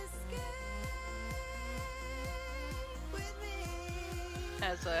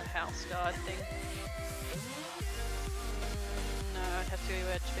 As a house guard thing. No, I'd have to go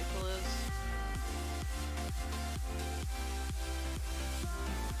where people is.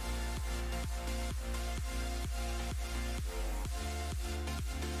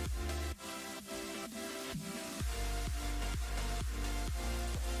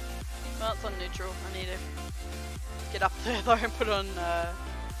 Well, it's on neutral. I need to get up there though and put it on to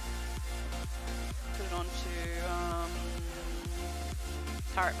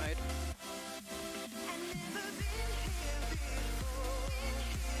turret mode.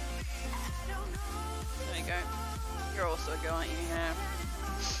 There you go. You're also a go, aren't you? Yeah.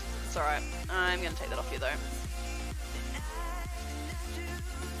 It's alright. I'm gonna take that off you though.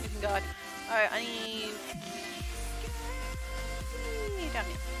 You can guide. Alright, I need down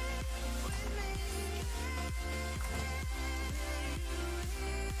here.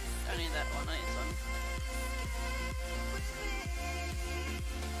 Don't need that one, I need this one.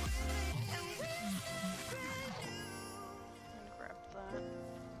 Grab that.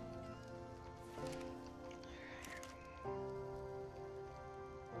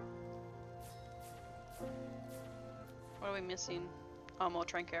 What are we missing? Oh, more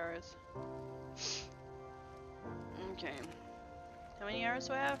trank arrows. Okay. How many arrows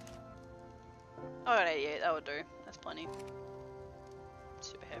do I have? Oh, I got 88, that would do. That's plenty.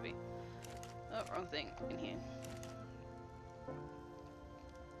 Super heavy. Oh, wrong thing in here.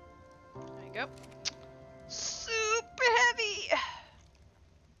 There you go. Super heavy!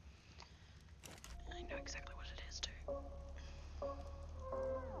 I know exactly what it is too.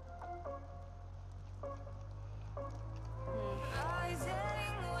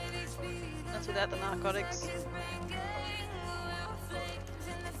 That's without the narcotics.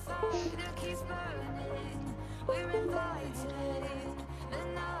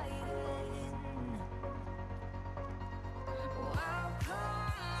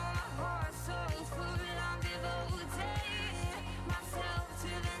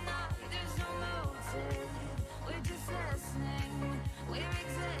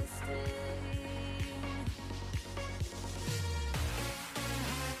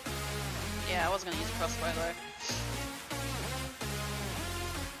 Yeah, I wasn't gonna use a crossbow though.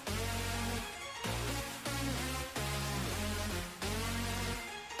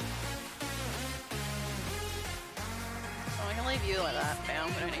 So I can leave you like that, bam,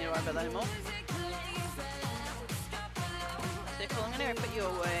 we don't need to worry about that anymore. So cool, I'm gonna go put you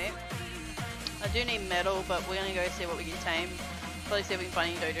away. I do need metal, but we're gonna go see what we can tame. Probably see if we can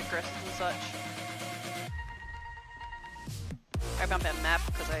find any dodo cresses and such. I bumped that map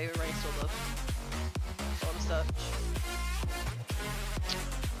because I erased all the stuff.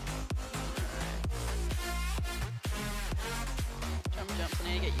 Jump, I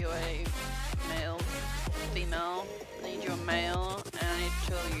need to get you a male, female. I need you a male, and I need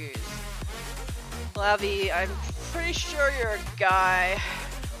to use Lavi. I'm pretty sure you're a guy.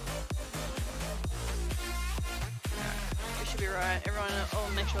 We should be right. Everyone, oh,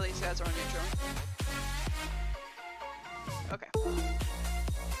 make sure these guys are on neutral. Okay.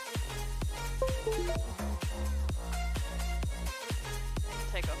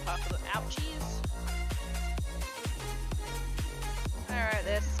 Take off half of the ouchies. Alright,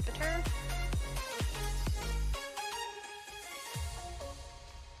 there's Spitter.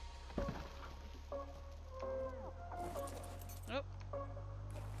 Nope.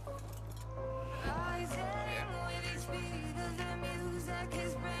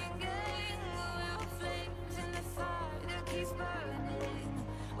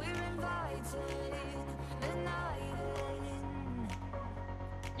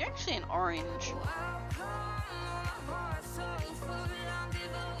 You're actually an orange.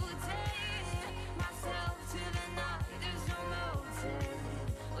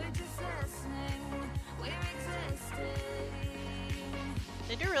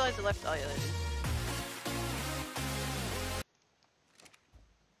 Did you realize I left? Oh yeah, they did.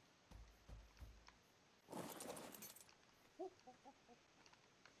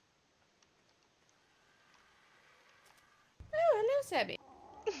 Oh, hello, Sammy.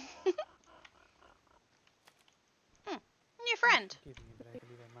 New friend. Forgive me, but I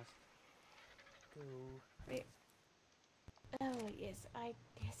believe I must go. Wait. Oh, yes, I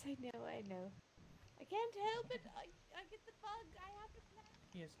know. I can't help it. I get the bug. I have to plan.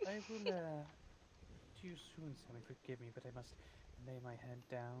 Yes, I will, to you soon, Sammy. Forgive me, but I must lay my head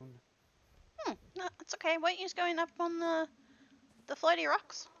down. No, it's okay. Weren't you just going up on the floaty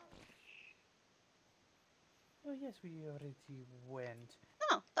rocks? Oh, yes, we already went.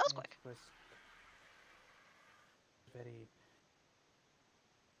 Oh, that was It quick. was very...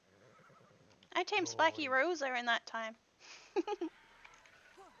 I tamed Spiky boring. Rosa in that time. Oh,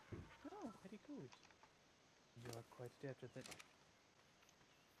 very good. You are quite adept at that.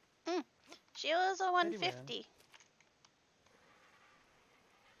 She was a well. 150.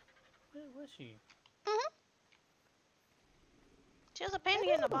 Where was she? She was a painting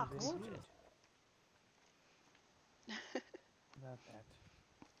in a box. Very good. About that.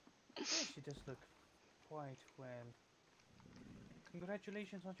 Yes, she does look quite well.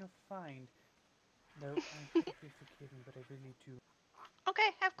 Congratulations on your find. Though I hope you forgive me, but I really do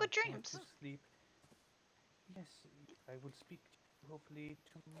Okay, have good want dreams. to sleep. Yes, I will speak to you hopefully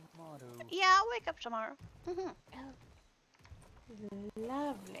tomorrow. Yeah, I'll wake up tomorrow.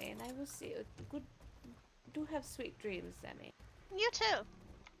 Lovely, and I will see you. Good. Do have sweet dreams, Sammy. You too.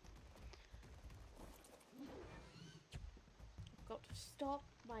 I've got to stop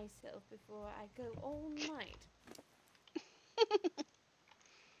myself before I go all night.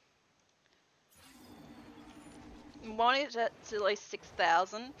 Want it to like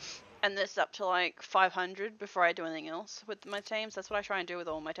 6,000, and this up to like 500 before I do anything else with my teams. That's what I try and do with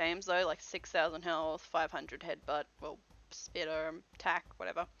all my teams though, like 6,000 health, 500 headbutt, well, spitter, attack,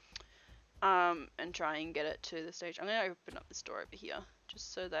 whatever. And try and get it to the stage. I'm gonna open up this door over here,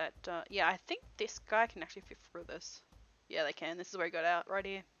 just so that, yeah, I think this guy can actually fit through this. Yeah, they can. This is where he got out, right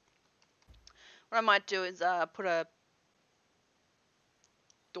here. What I might do is, put a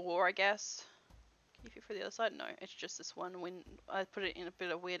door, I guess. Can you fit through the other side? No, it's just this one. I put it in a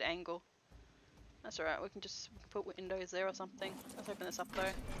bit of a weird angle. That's alright, we can just put windows there or something. Let's open this up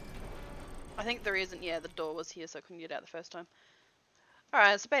though. I think there isn't, yeah, the door was here so I couldn't get out the first time.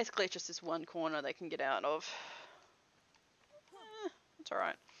 Alright, so basically it's just this one corner they can get out of. It's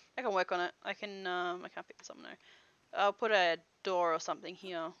alright. I can work on it. I can't pick this up now. I'll put a door or something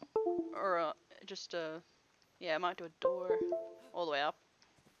here. Or just a, yeah, I might do a door all the way up.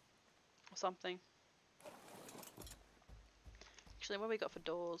 Or something. Actually, what have we got for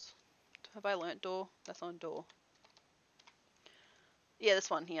doors? Have I learnt door? That's on door. Yeah, this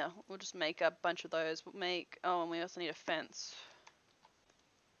one here. We'll just make a bunch of those. We'll make... Oh, and we also need a fence.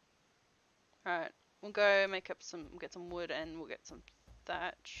 Alright. We'll go make up some... We'll get some wood and we'll get some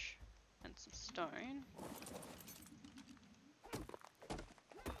thatch. And some stone.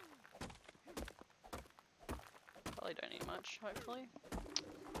 Probably don't need much, hopefully.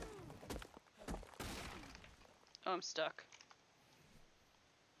 Oh, I'm stuck.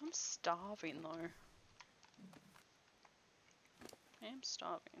 I'm starving though. I am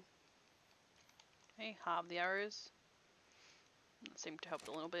starving. Hey, halve the arrows. That seemed to help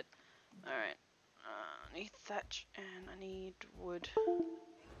a little bit. Alright. I need thatch and I need wood.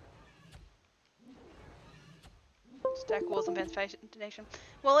 Stack walls and ventilation.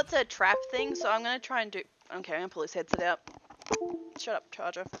 Well, it's a trap thing, so I'm going to try and do... Okay, I'm going to pull his headset out. Shut up,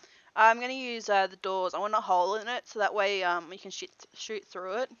 charger. I'm going to use the doors. I want a hole in it, so that way we can shoot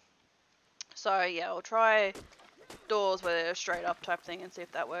through it. So, yeah, I'll try doors where they're straight up type thing and see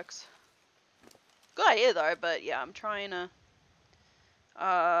if that works. Good idea, though, but yeah, I'm trying to...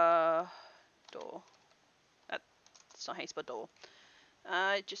 door. That's not how you spell door.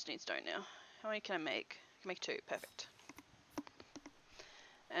 I just need stone now. How many can I make? I can make 2. Perfect.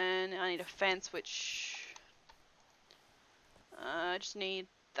 And I need a fence, which... I just need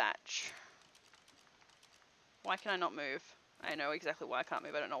thatch. Why can I not move? I know exactly why I can't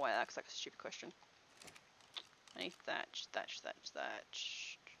move. I don't know why that's like a stupid question. I need thatch, thatch, thatch,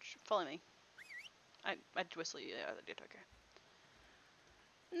 thatch. Follow me. I whistle you. Yeah, I did. Okay.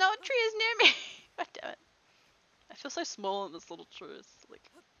 No tree is near me. God damn it. I feel so small in this little tree. It's like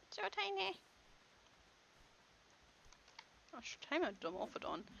so tiny. I should tame a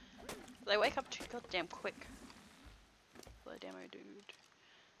Dimorphodon. They wake up too goddamn quick. The demo dude.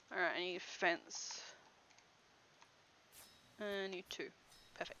 Alright, I need a fence. I need 2.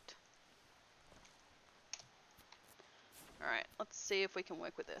 Perfect. Alright, let's see if we can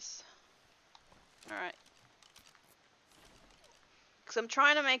work with this. Alright. Because I'm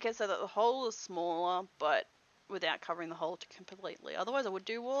trying to make it so that the hole is smaller, but without covering the hole completely. Otherwise I would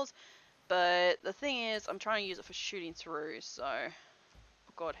do walls, but the thing is, I'm trying to use it for shooting through, so...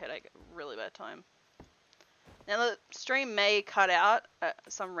 Oh god, headache, really bad time. Now the stream may cut out at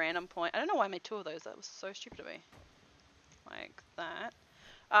some random point. I don't know why I made 2 of those, that was so stupid of me. Like that.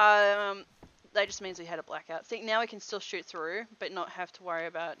 That just means we had a blackout. See, now we can still shoot through, but not have to worry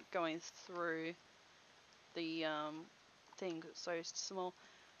about going through the thing that's so small.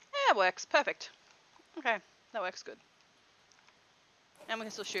 Yeah, it works. Perfect. Okay, that works good. And we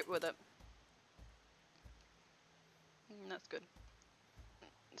can still shoot with it. That's good.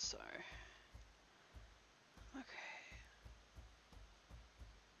 So... Okay.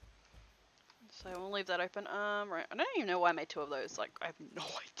 So we'll leave that open. Right. I don't even know why I made 2 of those. Like, I have no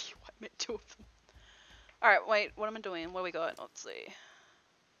idea why I made 2 of them. Alright, wait. What am I doing? What do we got? Let's see.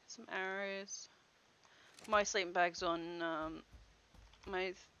 Some arrows. My sleeping bag's on,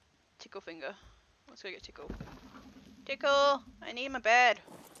 my tickle finger. Let's go get Tickle. Tickle! I need my bed.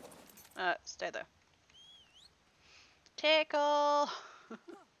 Stay there. Tickle!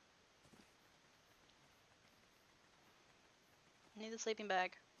 I need the sleeping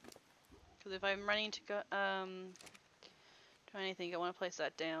bag. Because if I'm running to go, try anything, I want to place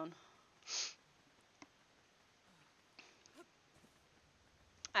that down.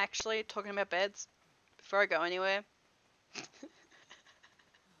 Actually, talking about beds, before I go anywhere,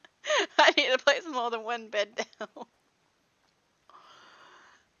 I need to place more than 1 bed down.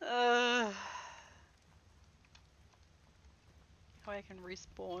 How I can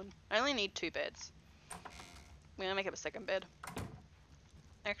respawn. I only need 2 beds. We're gonna make up a 2nd bed.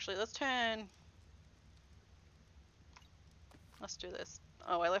 Actually, let's do this.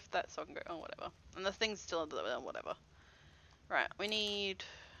 Oh, I left that so I can go. Oh, whatever. And the thing's still whatever. Right, we need...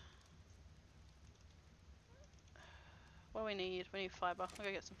 What do we need? We need fiber. I'll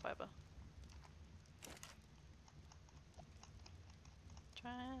go get some fiber.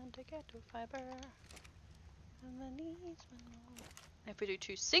 Trying to get to fiber. And then needs one more. If we do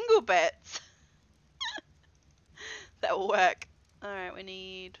 2 single beds, that will work. Alright, we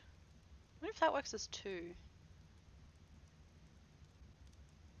need... I wonder if that works as 2.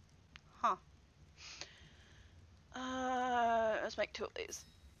 Huh. Let's make 2 of these.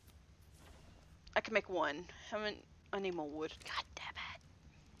 I can make 1. I need more wood. God damn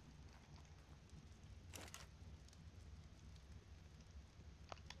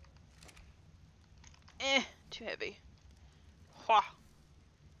it. Too heavy. Hwah.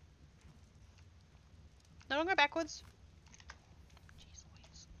 No, don't go backwards. Jeez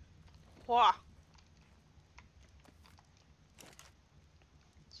Louise. Hwah.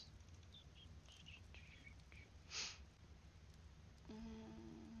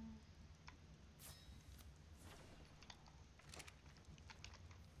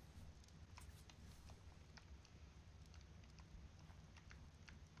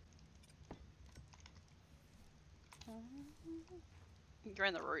 You're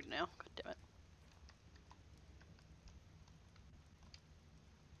in the road now. God damn it.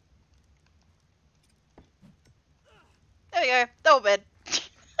 There we go. Double bed.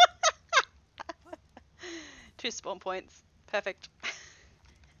 2 spawn points. Perfect.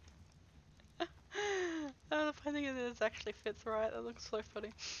 The funny thing is this actually fits right. That looks so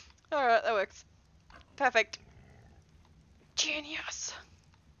funny. Alright, that works. Perfect. Genius.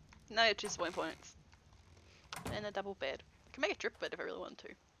 Now you have 2 spawn points. And a double bed. I can make a drip bed if I really want to.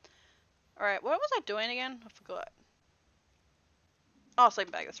 Alright, what was I doing again? I forgot. Oh,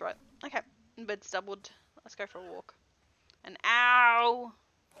 sleeping bag, that's right. Okay. Bed's doubled. Let's go for a walk. And ow!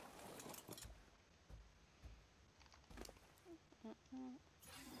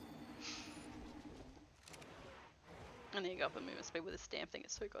 I need to go up and movement speed with this damn thing.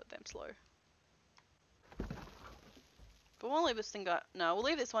 It's so goddamn slow. But we'll leave this thing go. No, we'll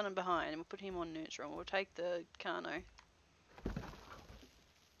leave this one behind and we'll put him on neutral. And we'll take the Kano.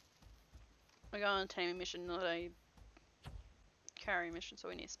 We're going on a taming mission, not a carry mission, so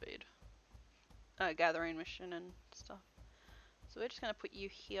we need speed. Gathering mission and stuff. So we're just going to put you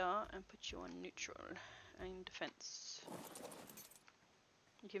here and put you on neutral and defense.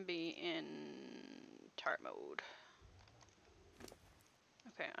 You can be in turret mode.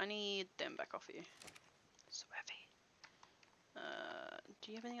 Okay, I need them back off you. So heavy.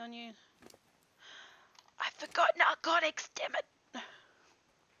 Do you have anything on you? I forgot narcotics, damn it!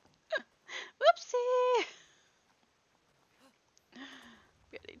 Whoopsie!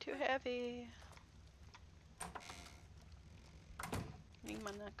 Getting too heavy. Need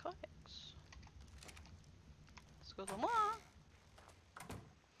my narcotics. Let's go some more.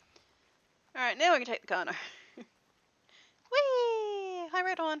 Alright, now we can take the Kano. Whee! Hi,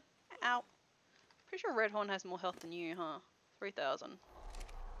 Redhorn. Ow. Pretty sure Redhorn has more health than you, huh? 3,000.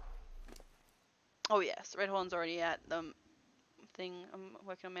 Oh yes, Redhorn's already at the thing. I'm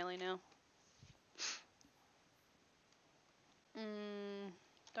working on melee now.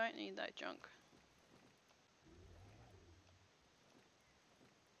 Don't need that junk.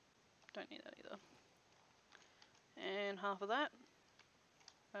 Don't need that either. And half of that.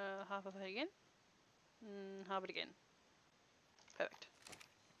 Half of it again. Half it again. Perfect.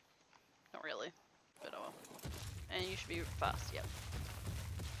 Not really, but oh well. And you should be fast, yep.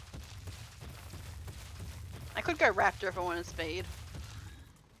 I could go Raptor if I wanted speed.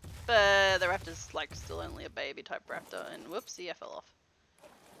 But the Raptor's like still only a baby type Raptor, and whoopsie, I fell off.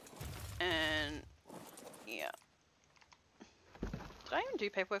 And yeah. Did I even do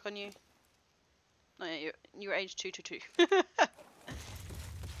paperwork on you? No, yeah, you're age 222.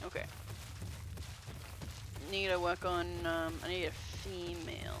 Okay. Need to work on, I need a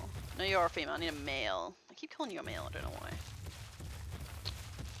female. No, you're a female, I need a male. I keep calling you a male, I don't know why.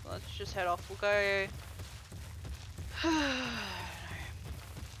 So let's just head off, we'll go...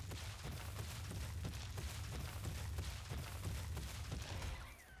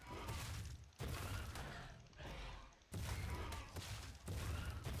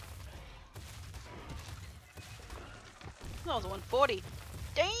 That was a 140.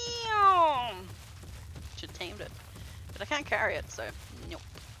 Damn! Should tamed it. But I can't carry it, so nope.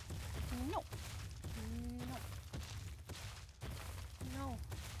 Nope. Nope. No.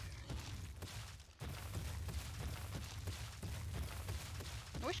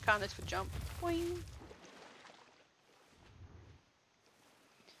 I wish Carnage could jump. Boing.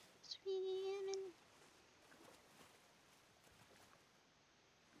 Swimming.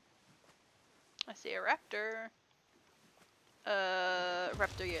 I see a raptor.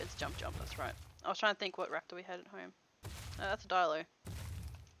 Raptor, yeah, it's jump, that's right. I was trying to think what raptor we had at home. That's a Dilo.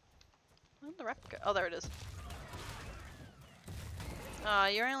 Where'd the raptor go? Oh, there it is.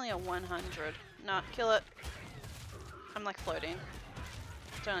 You're only a 100. Nah, kill it. I'm like floating.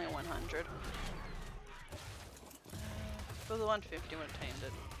 It's only a 100. If it was a 150, I would have tamed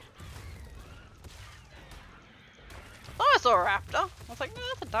it. Oh, I saw a raptor! I was like, no,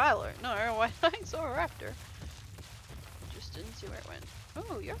 that's a Dilo. No, I saw a raptor. Just didn't see where it went.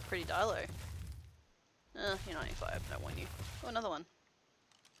 Oh, you're pretty Dilo. You're 95, don't want you. Oh, another one.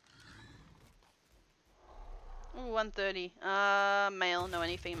 Ooh, 130. Male, no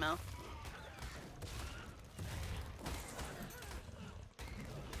any female.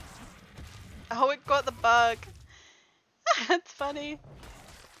 Oh, it got the bug. That's funny.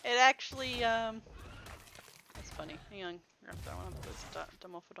 It actually, that's funny. Hang on, grab that one, put this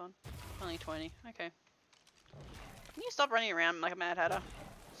Dimorphodon. Only 20, okay. Can you stop running around like a mad hatter?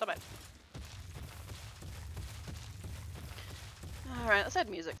 Stop it. Alright, let's add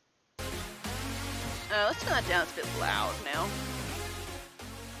music. Let's turn that down, it's a bit loud now.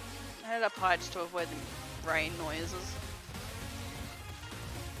 I had it up high just to avoid rain noises.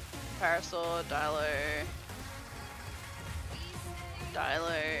 Parasaur, Dilo.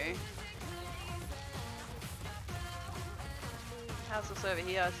 Dilo. How's this over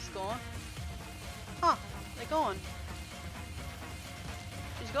here? Is this gone? Huh, they're gone.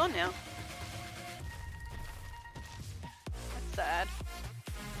 She's gone now. That's sad.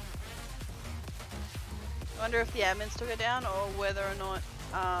 I wonder if the admins took her down or whether or not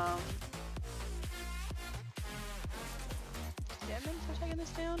the admins are taking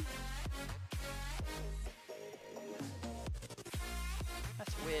this down?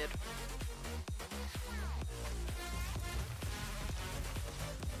 That's weird.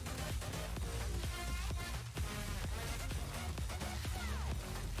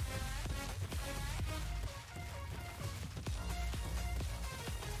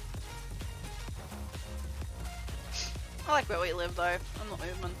 I like where we live though. I'm not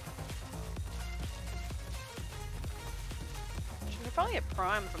moving. Should probably get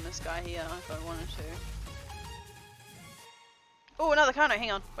Prime from this guy here if I wanted to. Oh, another Kano.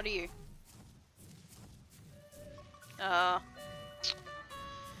 Hang on. What are you?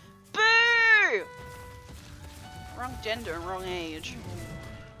 Boo! Wrong gender and wrong age.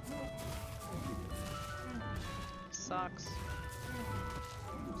 Sucks.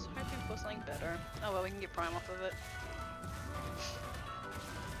 I was hoping for something better. Oh well, we can get Prime off of it.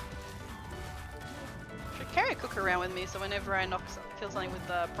 Should carry a cooker around with me so whenever I kill something with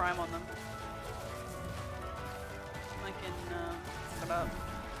Prime on them, I can pick it up.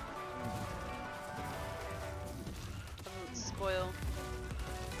 Doesn't spoil.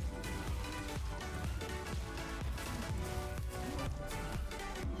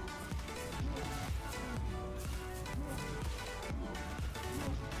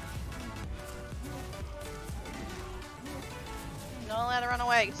 You're not allowed to run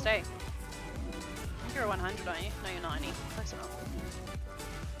away, stay. You're 100, aren't you? No, you're 90. Close enough.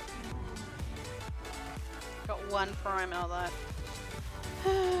 Got one Prime out of that.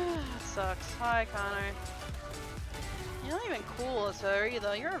 That sucks. Hi, Kano. You're not even cool as her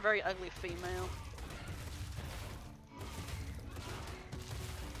either. You're a very ugly female.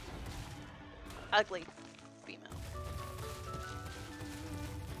 Ugly female.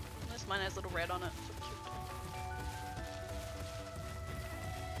 At least mine has a little red on it. So cute.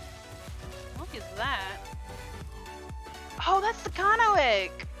 What is that? Oh, that's the Kano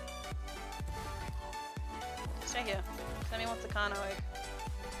egg! Stay here. Sammy wants the Kano egg.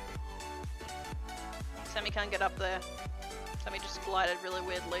 Sammy can't get up there. Sammy just glided really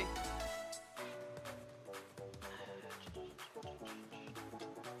weirdly.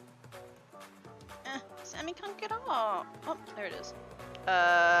 Sammy can't get up. Oh, there it is.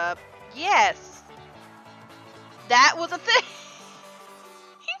 Yes! That was a thing!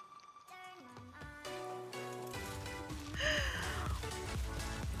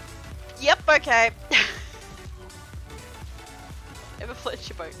 Yep, okay. Ever played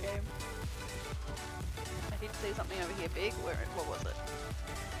your boat game? I did see something over here big. What was it?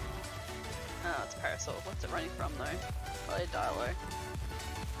 Oh, it's Parasol. What's it running from though? Probably Dilo.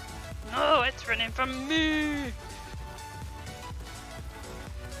 No, it's running from me!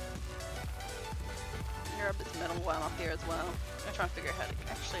 Grab this metal one up here as well. I'm gonna try and figure out how to.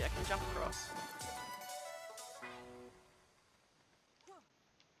 Actually, I can jump across.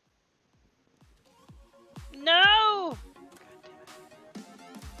 No!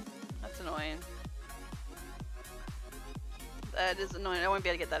 That's annoying. That is annoying. I won't be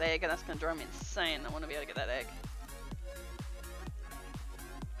able to get that egg, and that's gonna drive me insane. I want to be able to get that egg.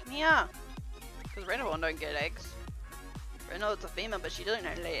 Come here! Because Renabon don't get eggs. I know it's a female, but she doesn't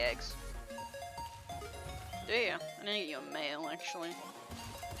lay eggs. Do you? I need to get you a male, actually.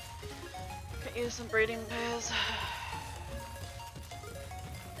 Get you some breeding pairs.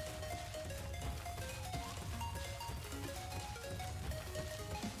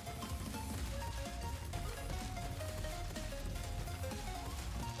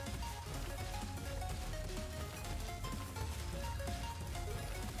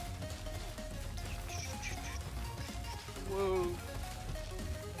 Whoa.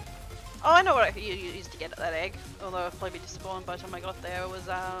 Oh, I know what I used to get that egg. Although I'd probably be despawned by the time I got there. It was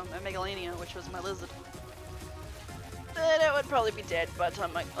a Megalania, which was my lizard. But it would probably be dead by the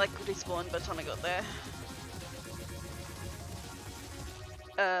time I despawned by the time I got there.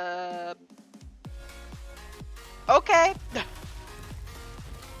 Okay.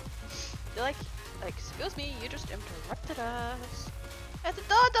 They're like, excuse me, you just interrupted us. It's a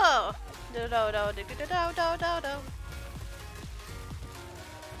dodo. Dodo, dodo, dodo, dodo, dodo.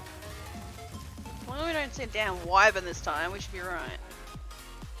 Well, we don't see a damn wyvern this time, we should be right.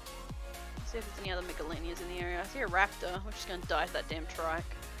 See if there's any other Michelinias in the area. I see a raptor. We're just gonna die to that damn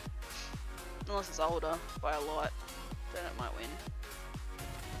trike. Unless it's older by a lot. Then it might win.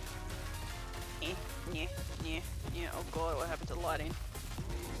 Yeah. Oh god, what happened to the lighting?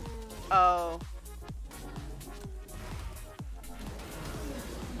 Oh.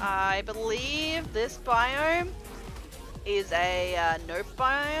 I believe this biome is a nope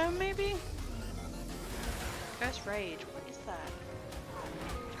biome, maybe? Curse Rage, what is that?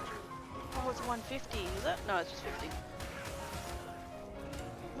 Oh, it's 150, is it? No, it's just 50.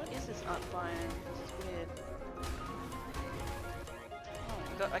 What is this art biome? This is weird. Oh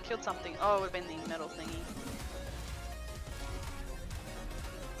my god, I killed something. Oh, it would have been the metal thingy.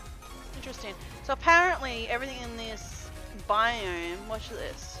 Interesting. So apparently everything in this biome, watch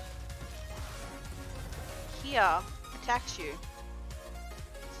this, here attacks you.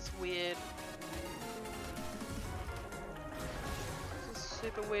 This is weird. This is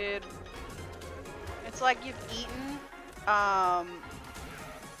super weird. It's like you've eaten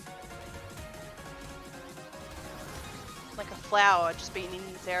like a flower just being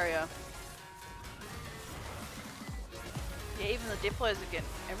in this area. Yeah, even the Diplos are getting,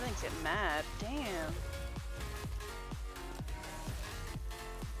 everything's getting mad. Damn.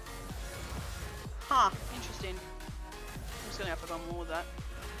 Huh, interesting. I'm just gonna have to go more with that.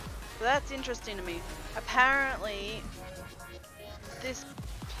 But that's interesting to me. Apparently, this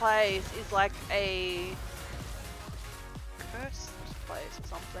place is like a cursed place or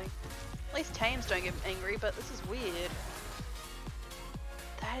something. At least tames don't get angry, but this is weird.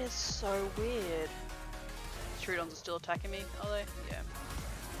 That is so weird. Troodons are still attacking me, are they? Yeah.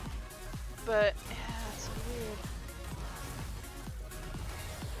 But, yeah, that's so weird.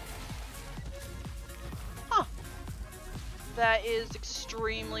 Huh. That is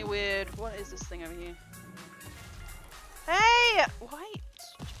extremely weird. What is this thing over here? Hey! Why?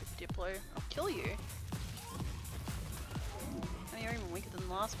 Stupid Diplo. I'll kill you. Oh, you're even weaker than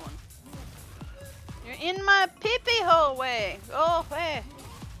the last one. You're in my pee-pee hole way! Go away!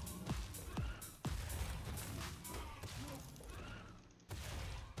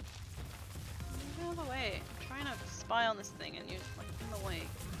 Out of the way. I'm trying to spy on this thing and you're like in the way.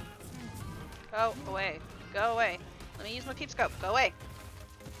 Go away. Go away. Let me use my peep scope. Go away.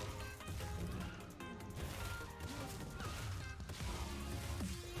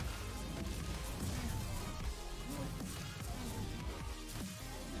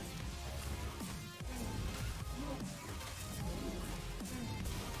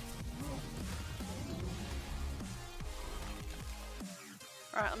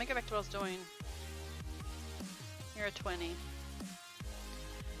 Alright, let me go back to what I was doing. You're a 20.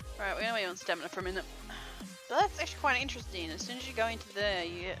 Alright, we're gonna wait on stamina for a minute. But that's actually quite interesting. As soon as you go into there,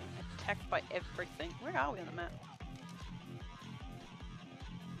 you get attacked by everything. Where are we on the map?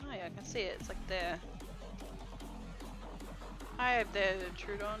 Oh yeah, I can see it. It's like there. Hi up there,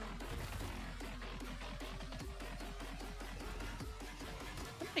 Troodon.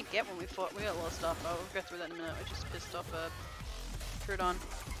 What did we get when we fought? We got a lot of stuff. Oh, we'll go through that in a minute. We just pissed off a Troodon.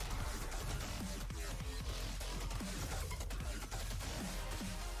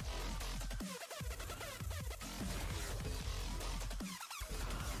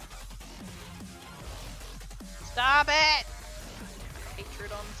 Stop it! I hate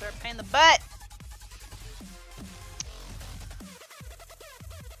Troodons, they're a pain in the butt!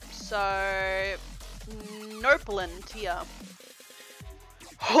 So... Nopeland here.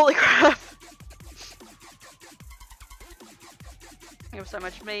 Holy crap! I have so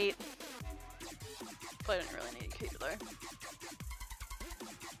much meat. But I don't really need to keep it though.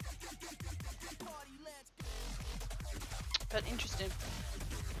 But interesting.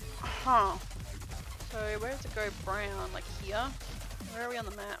 Huh. So where does it go brown? Like here? Where are we on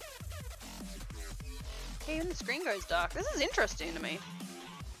the map? Hey, even the screen goes dark. This is interesting to me.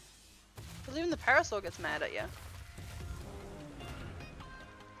 Because even the Parasaur gets mad at you.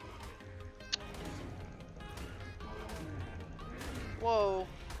 Whoa.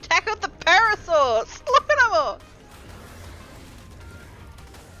 Attack out the Parasaurs! Look at them all!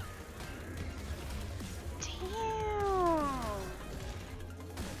 Damn!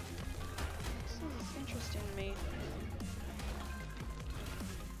 This is interesting to me.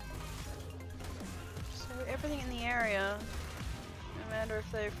 So everything in the area, no matter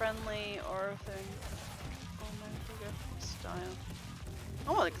if they're friendly or if they're... Oh man, we go for style.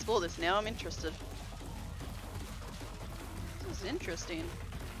 I want to explore this now, I'm interested. This is interesting.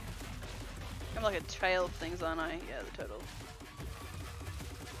 I'm like a trail of things, aren't I? Yeah, the total.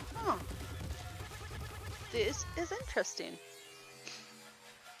 Oh. This is interesting.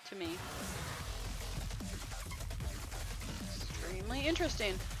 To me. Extremely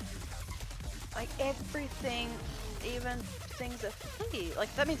interesting. Like everything, even things that flee.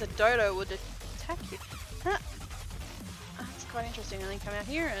 Like that means a dodo would attack you. Huh. That's quite interesting. And then come out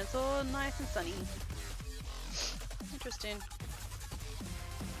here and it's all nice and sunny. Interesting.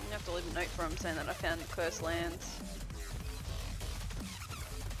 I have to leave a note for him saying that I found cursed lands.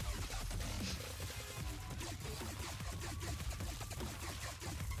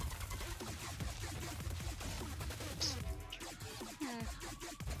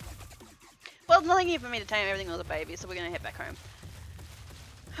 Well, nothing here for me to tame. Everything was a baby, so we're gonna head back home.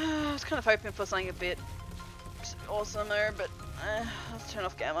 I was kind of hoping for something a bit awesomer, but let's turn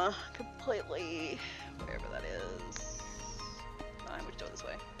off gamma completely, wherever that is. Fine, we'll do it this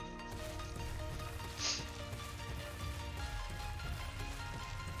way.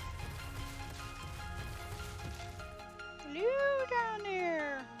 Hello down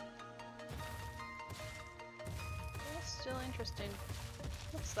there. That's still interesting.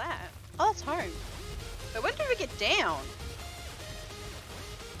 What's that? Oh, that's home. But when did we get down?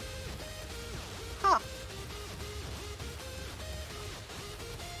 Huh.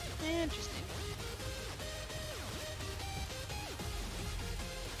 Interesting.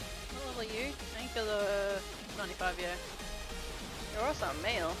 What level are you? I think you're the 95, yeah. You're also a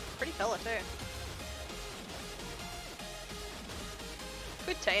male. Pretty fella too.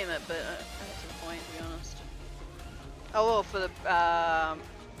 Could tame it, but I got to the point, to be honest. Oh, well, for the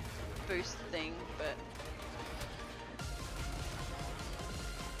boost thing, but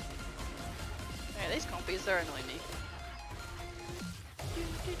yeah, these compies, they're annoying me.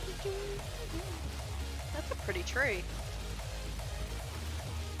 That's a pretty tree.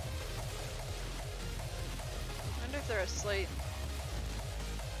 I wonder if they're asleep.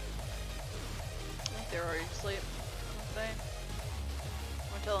 I think they're already asleep, aren't they?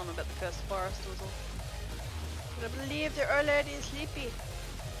 I'll tell them about the cursed forest as well. But I believe they're already sleepy.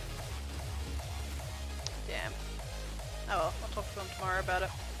 Damn. Oh well, I'll talk to them tomorrow about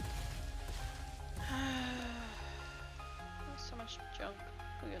it. There's so much junk.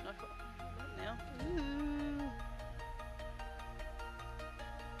 We got enough now. Ooh.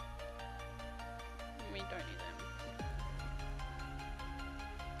 We don't need them.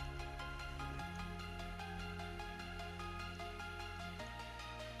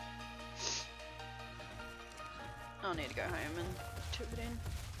 I'll need to go home and tube it in.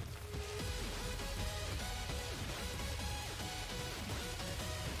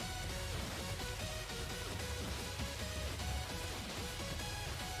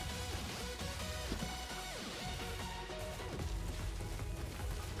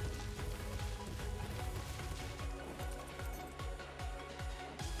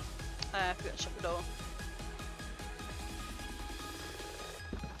 I forgot to shut the door.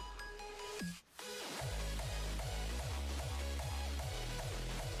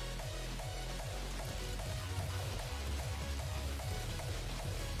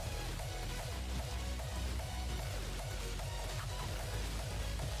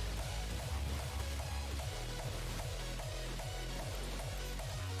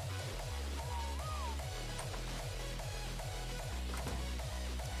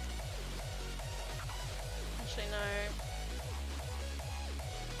 Actually, no.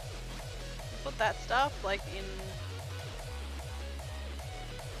 Put that stuff like in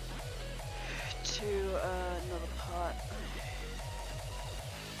to another part.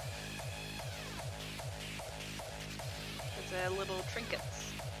 There's our little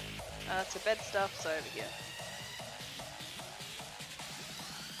trinkets. It's a bed stuff, so over here.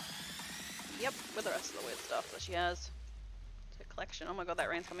 Yep, with the rest of the weird stuff that she has. It's a collection. Oh my god, that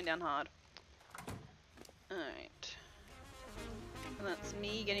rain's coming down hard. Alright. And that's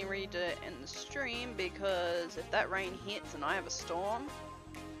me getting ready to end the stream, because if that rain hits and I have a storm,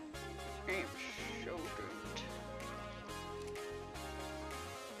 I'm so doomed.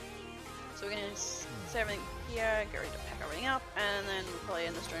 So we're gonna set everything here, get ready to pack everything up, and then we'll probably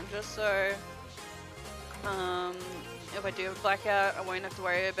end the stream just so if I do have a blackout, I won't have to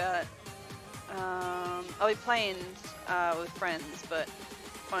worry about I'll be playing with friends, but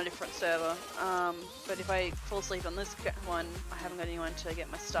on a different server. But if I fall asleep on this one, I haven't got anyone to get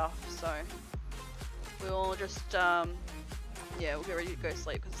my stuff, so we'll just yeah, we'll get ready to go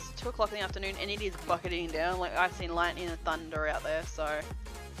sleep because it's 2 o'clock in the afternoon and it is bucketing down. Like, I've seen lightning and thunder out there, so I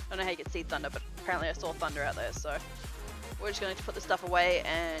don't know how you can see thunder, but apparently I saw thunder out there. So we're just going to put the stuff away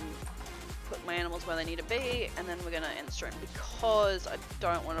and put my animals where they need to be, and then we're going to end the stream because I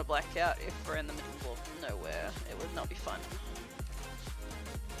don't want to black out if we're in the middle of nowhere. It would not be fun.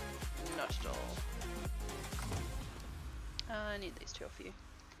 Not at all. I need these 2 off you.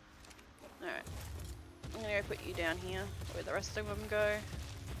 Alright. I'm gonna go put you down here where the rest of them go.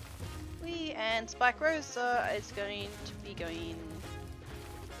 And Spike Rosa is going to be going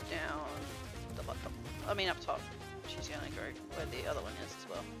down the bottom. I mean up top. She's gonna go where the other one is as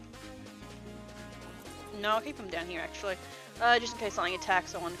well. No, I'll keep them down here actually. Just in case something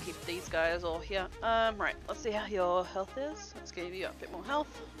attacks, I want to keep these guys all here. Right, let's see how your health is. Let's give you a bit more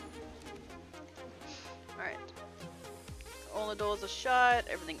health. Alright. All the doors are shut,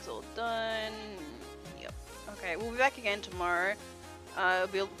 everything's all done. Yep. Okay, we'll be back again tomorrow. Might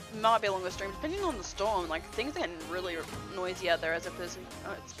be a longer stream, depending on the storm. Like, things are getting really noisy out there as if there's,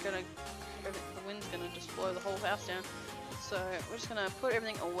 the wind's gonna just blow the whole house down. So, we're just gonna put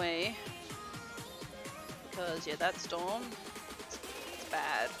everything away. Because, yeah, that storm, it's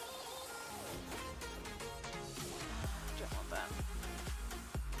bad. Don't want that.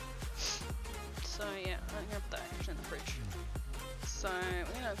 So, yeah, I'm gonna put that actually in the fridge. So,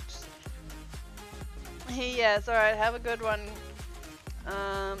 we're gonna just... Yeah, it's alright, have a good one.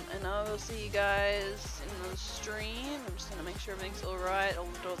 And I will see you guys in the stream. I'm just gonna make sure everything's alright, all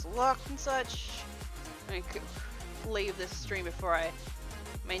the doors are locked and such. I'm gonna leave this stream before I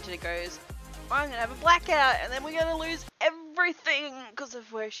mention it goes. I'm gonna have a blackout and then we're gonna lose everything because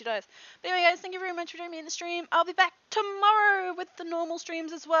of where she dies. But anyway guys, thank you very much for joining me in the stream. I'll be back tomorrow with the normal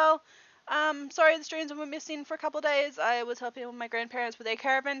streams as well. Sorry the streams were missing for a couple of days. I was helping my grandparents with their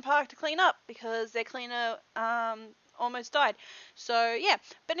caravan park to clean up because their cleaner almost died. So yeah,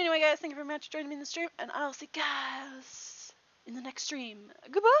 but anyway guys, thank you very much for joining me in the stream and I'll see you guys in the next stream.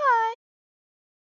 Goodbye!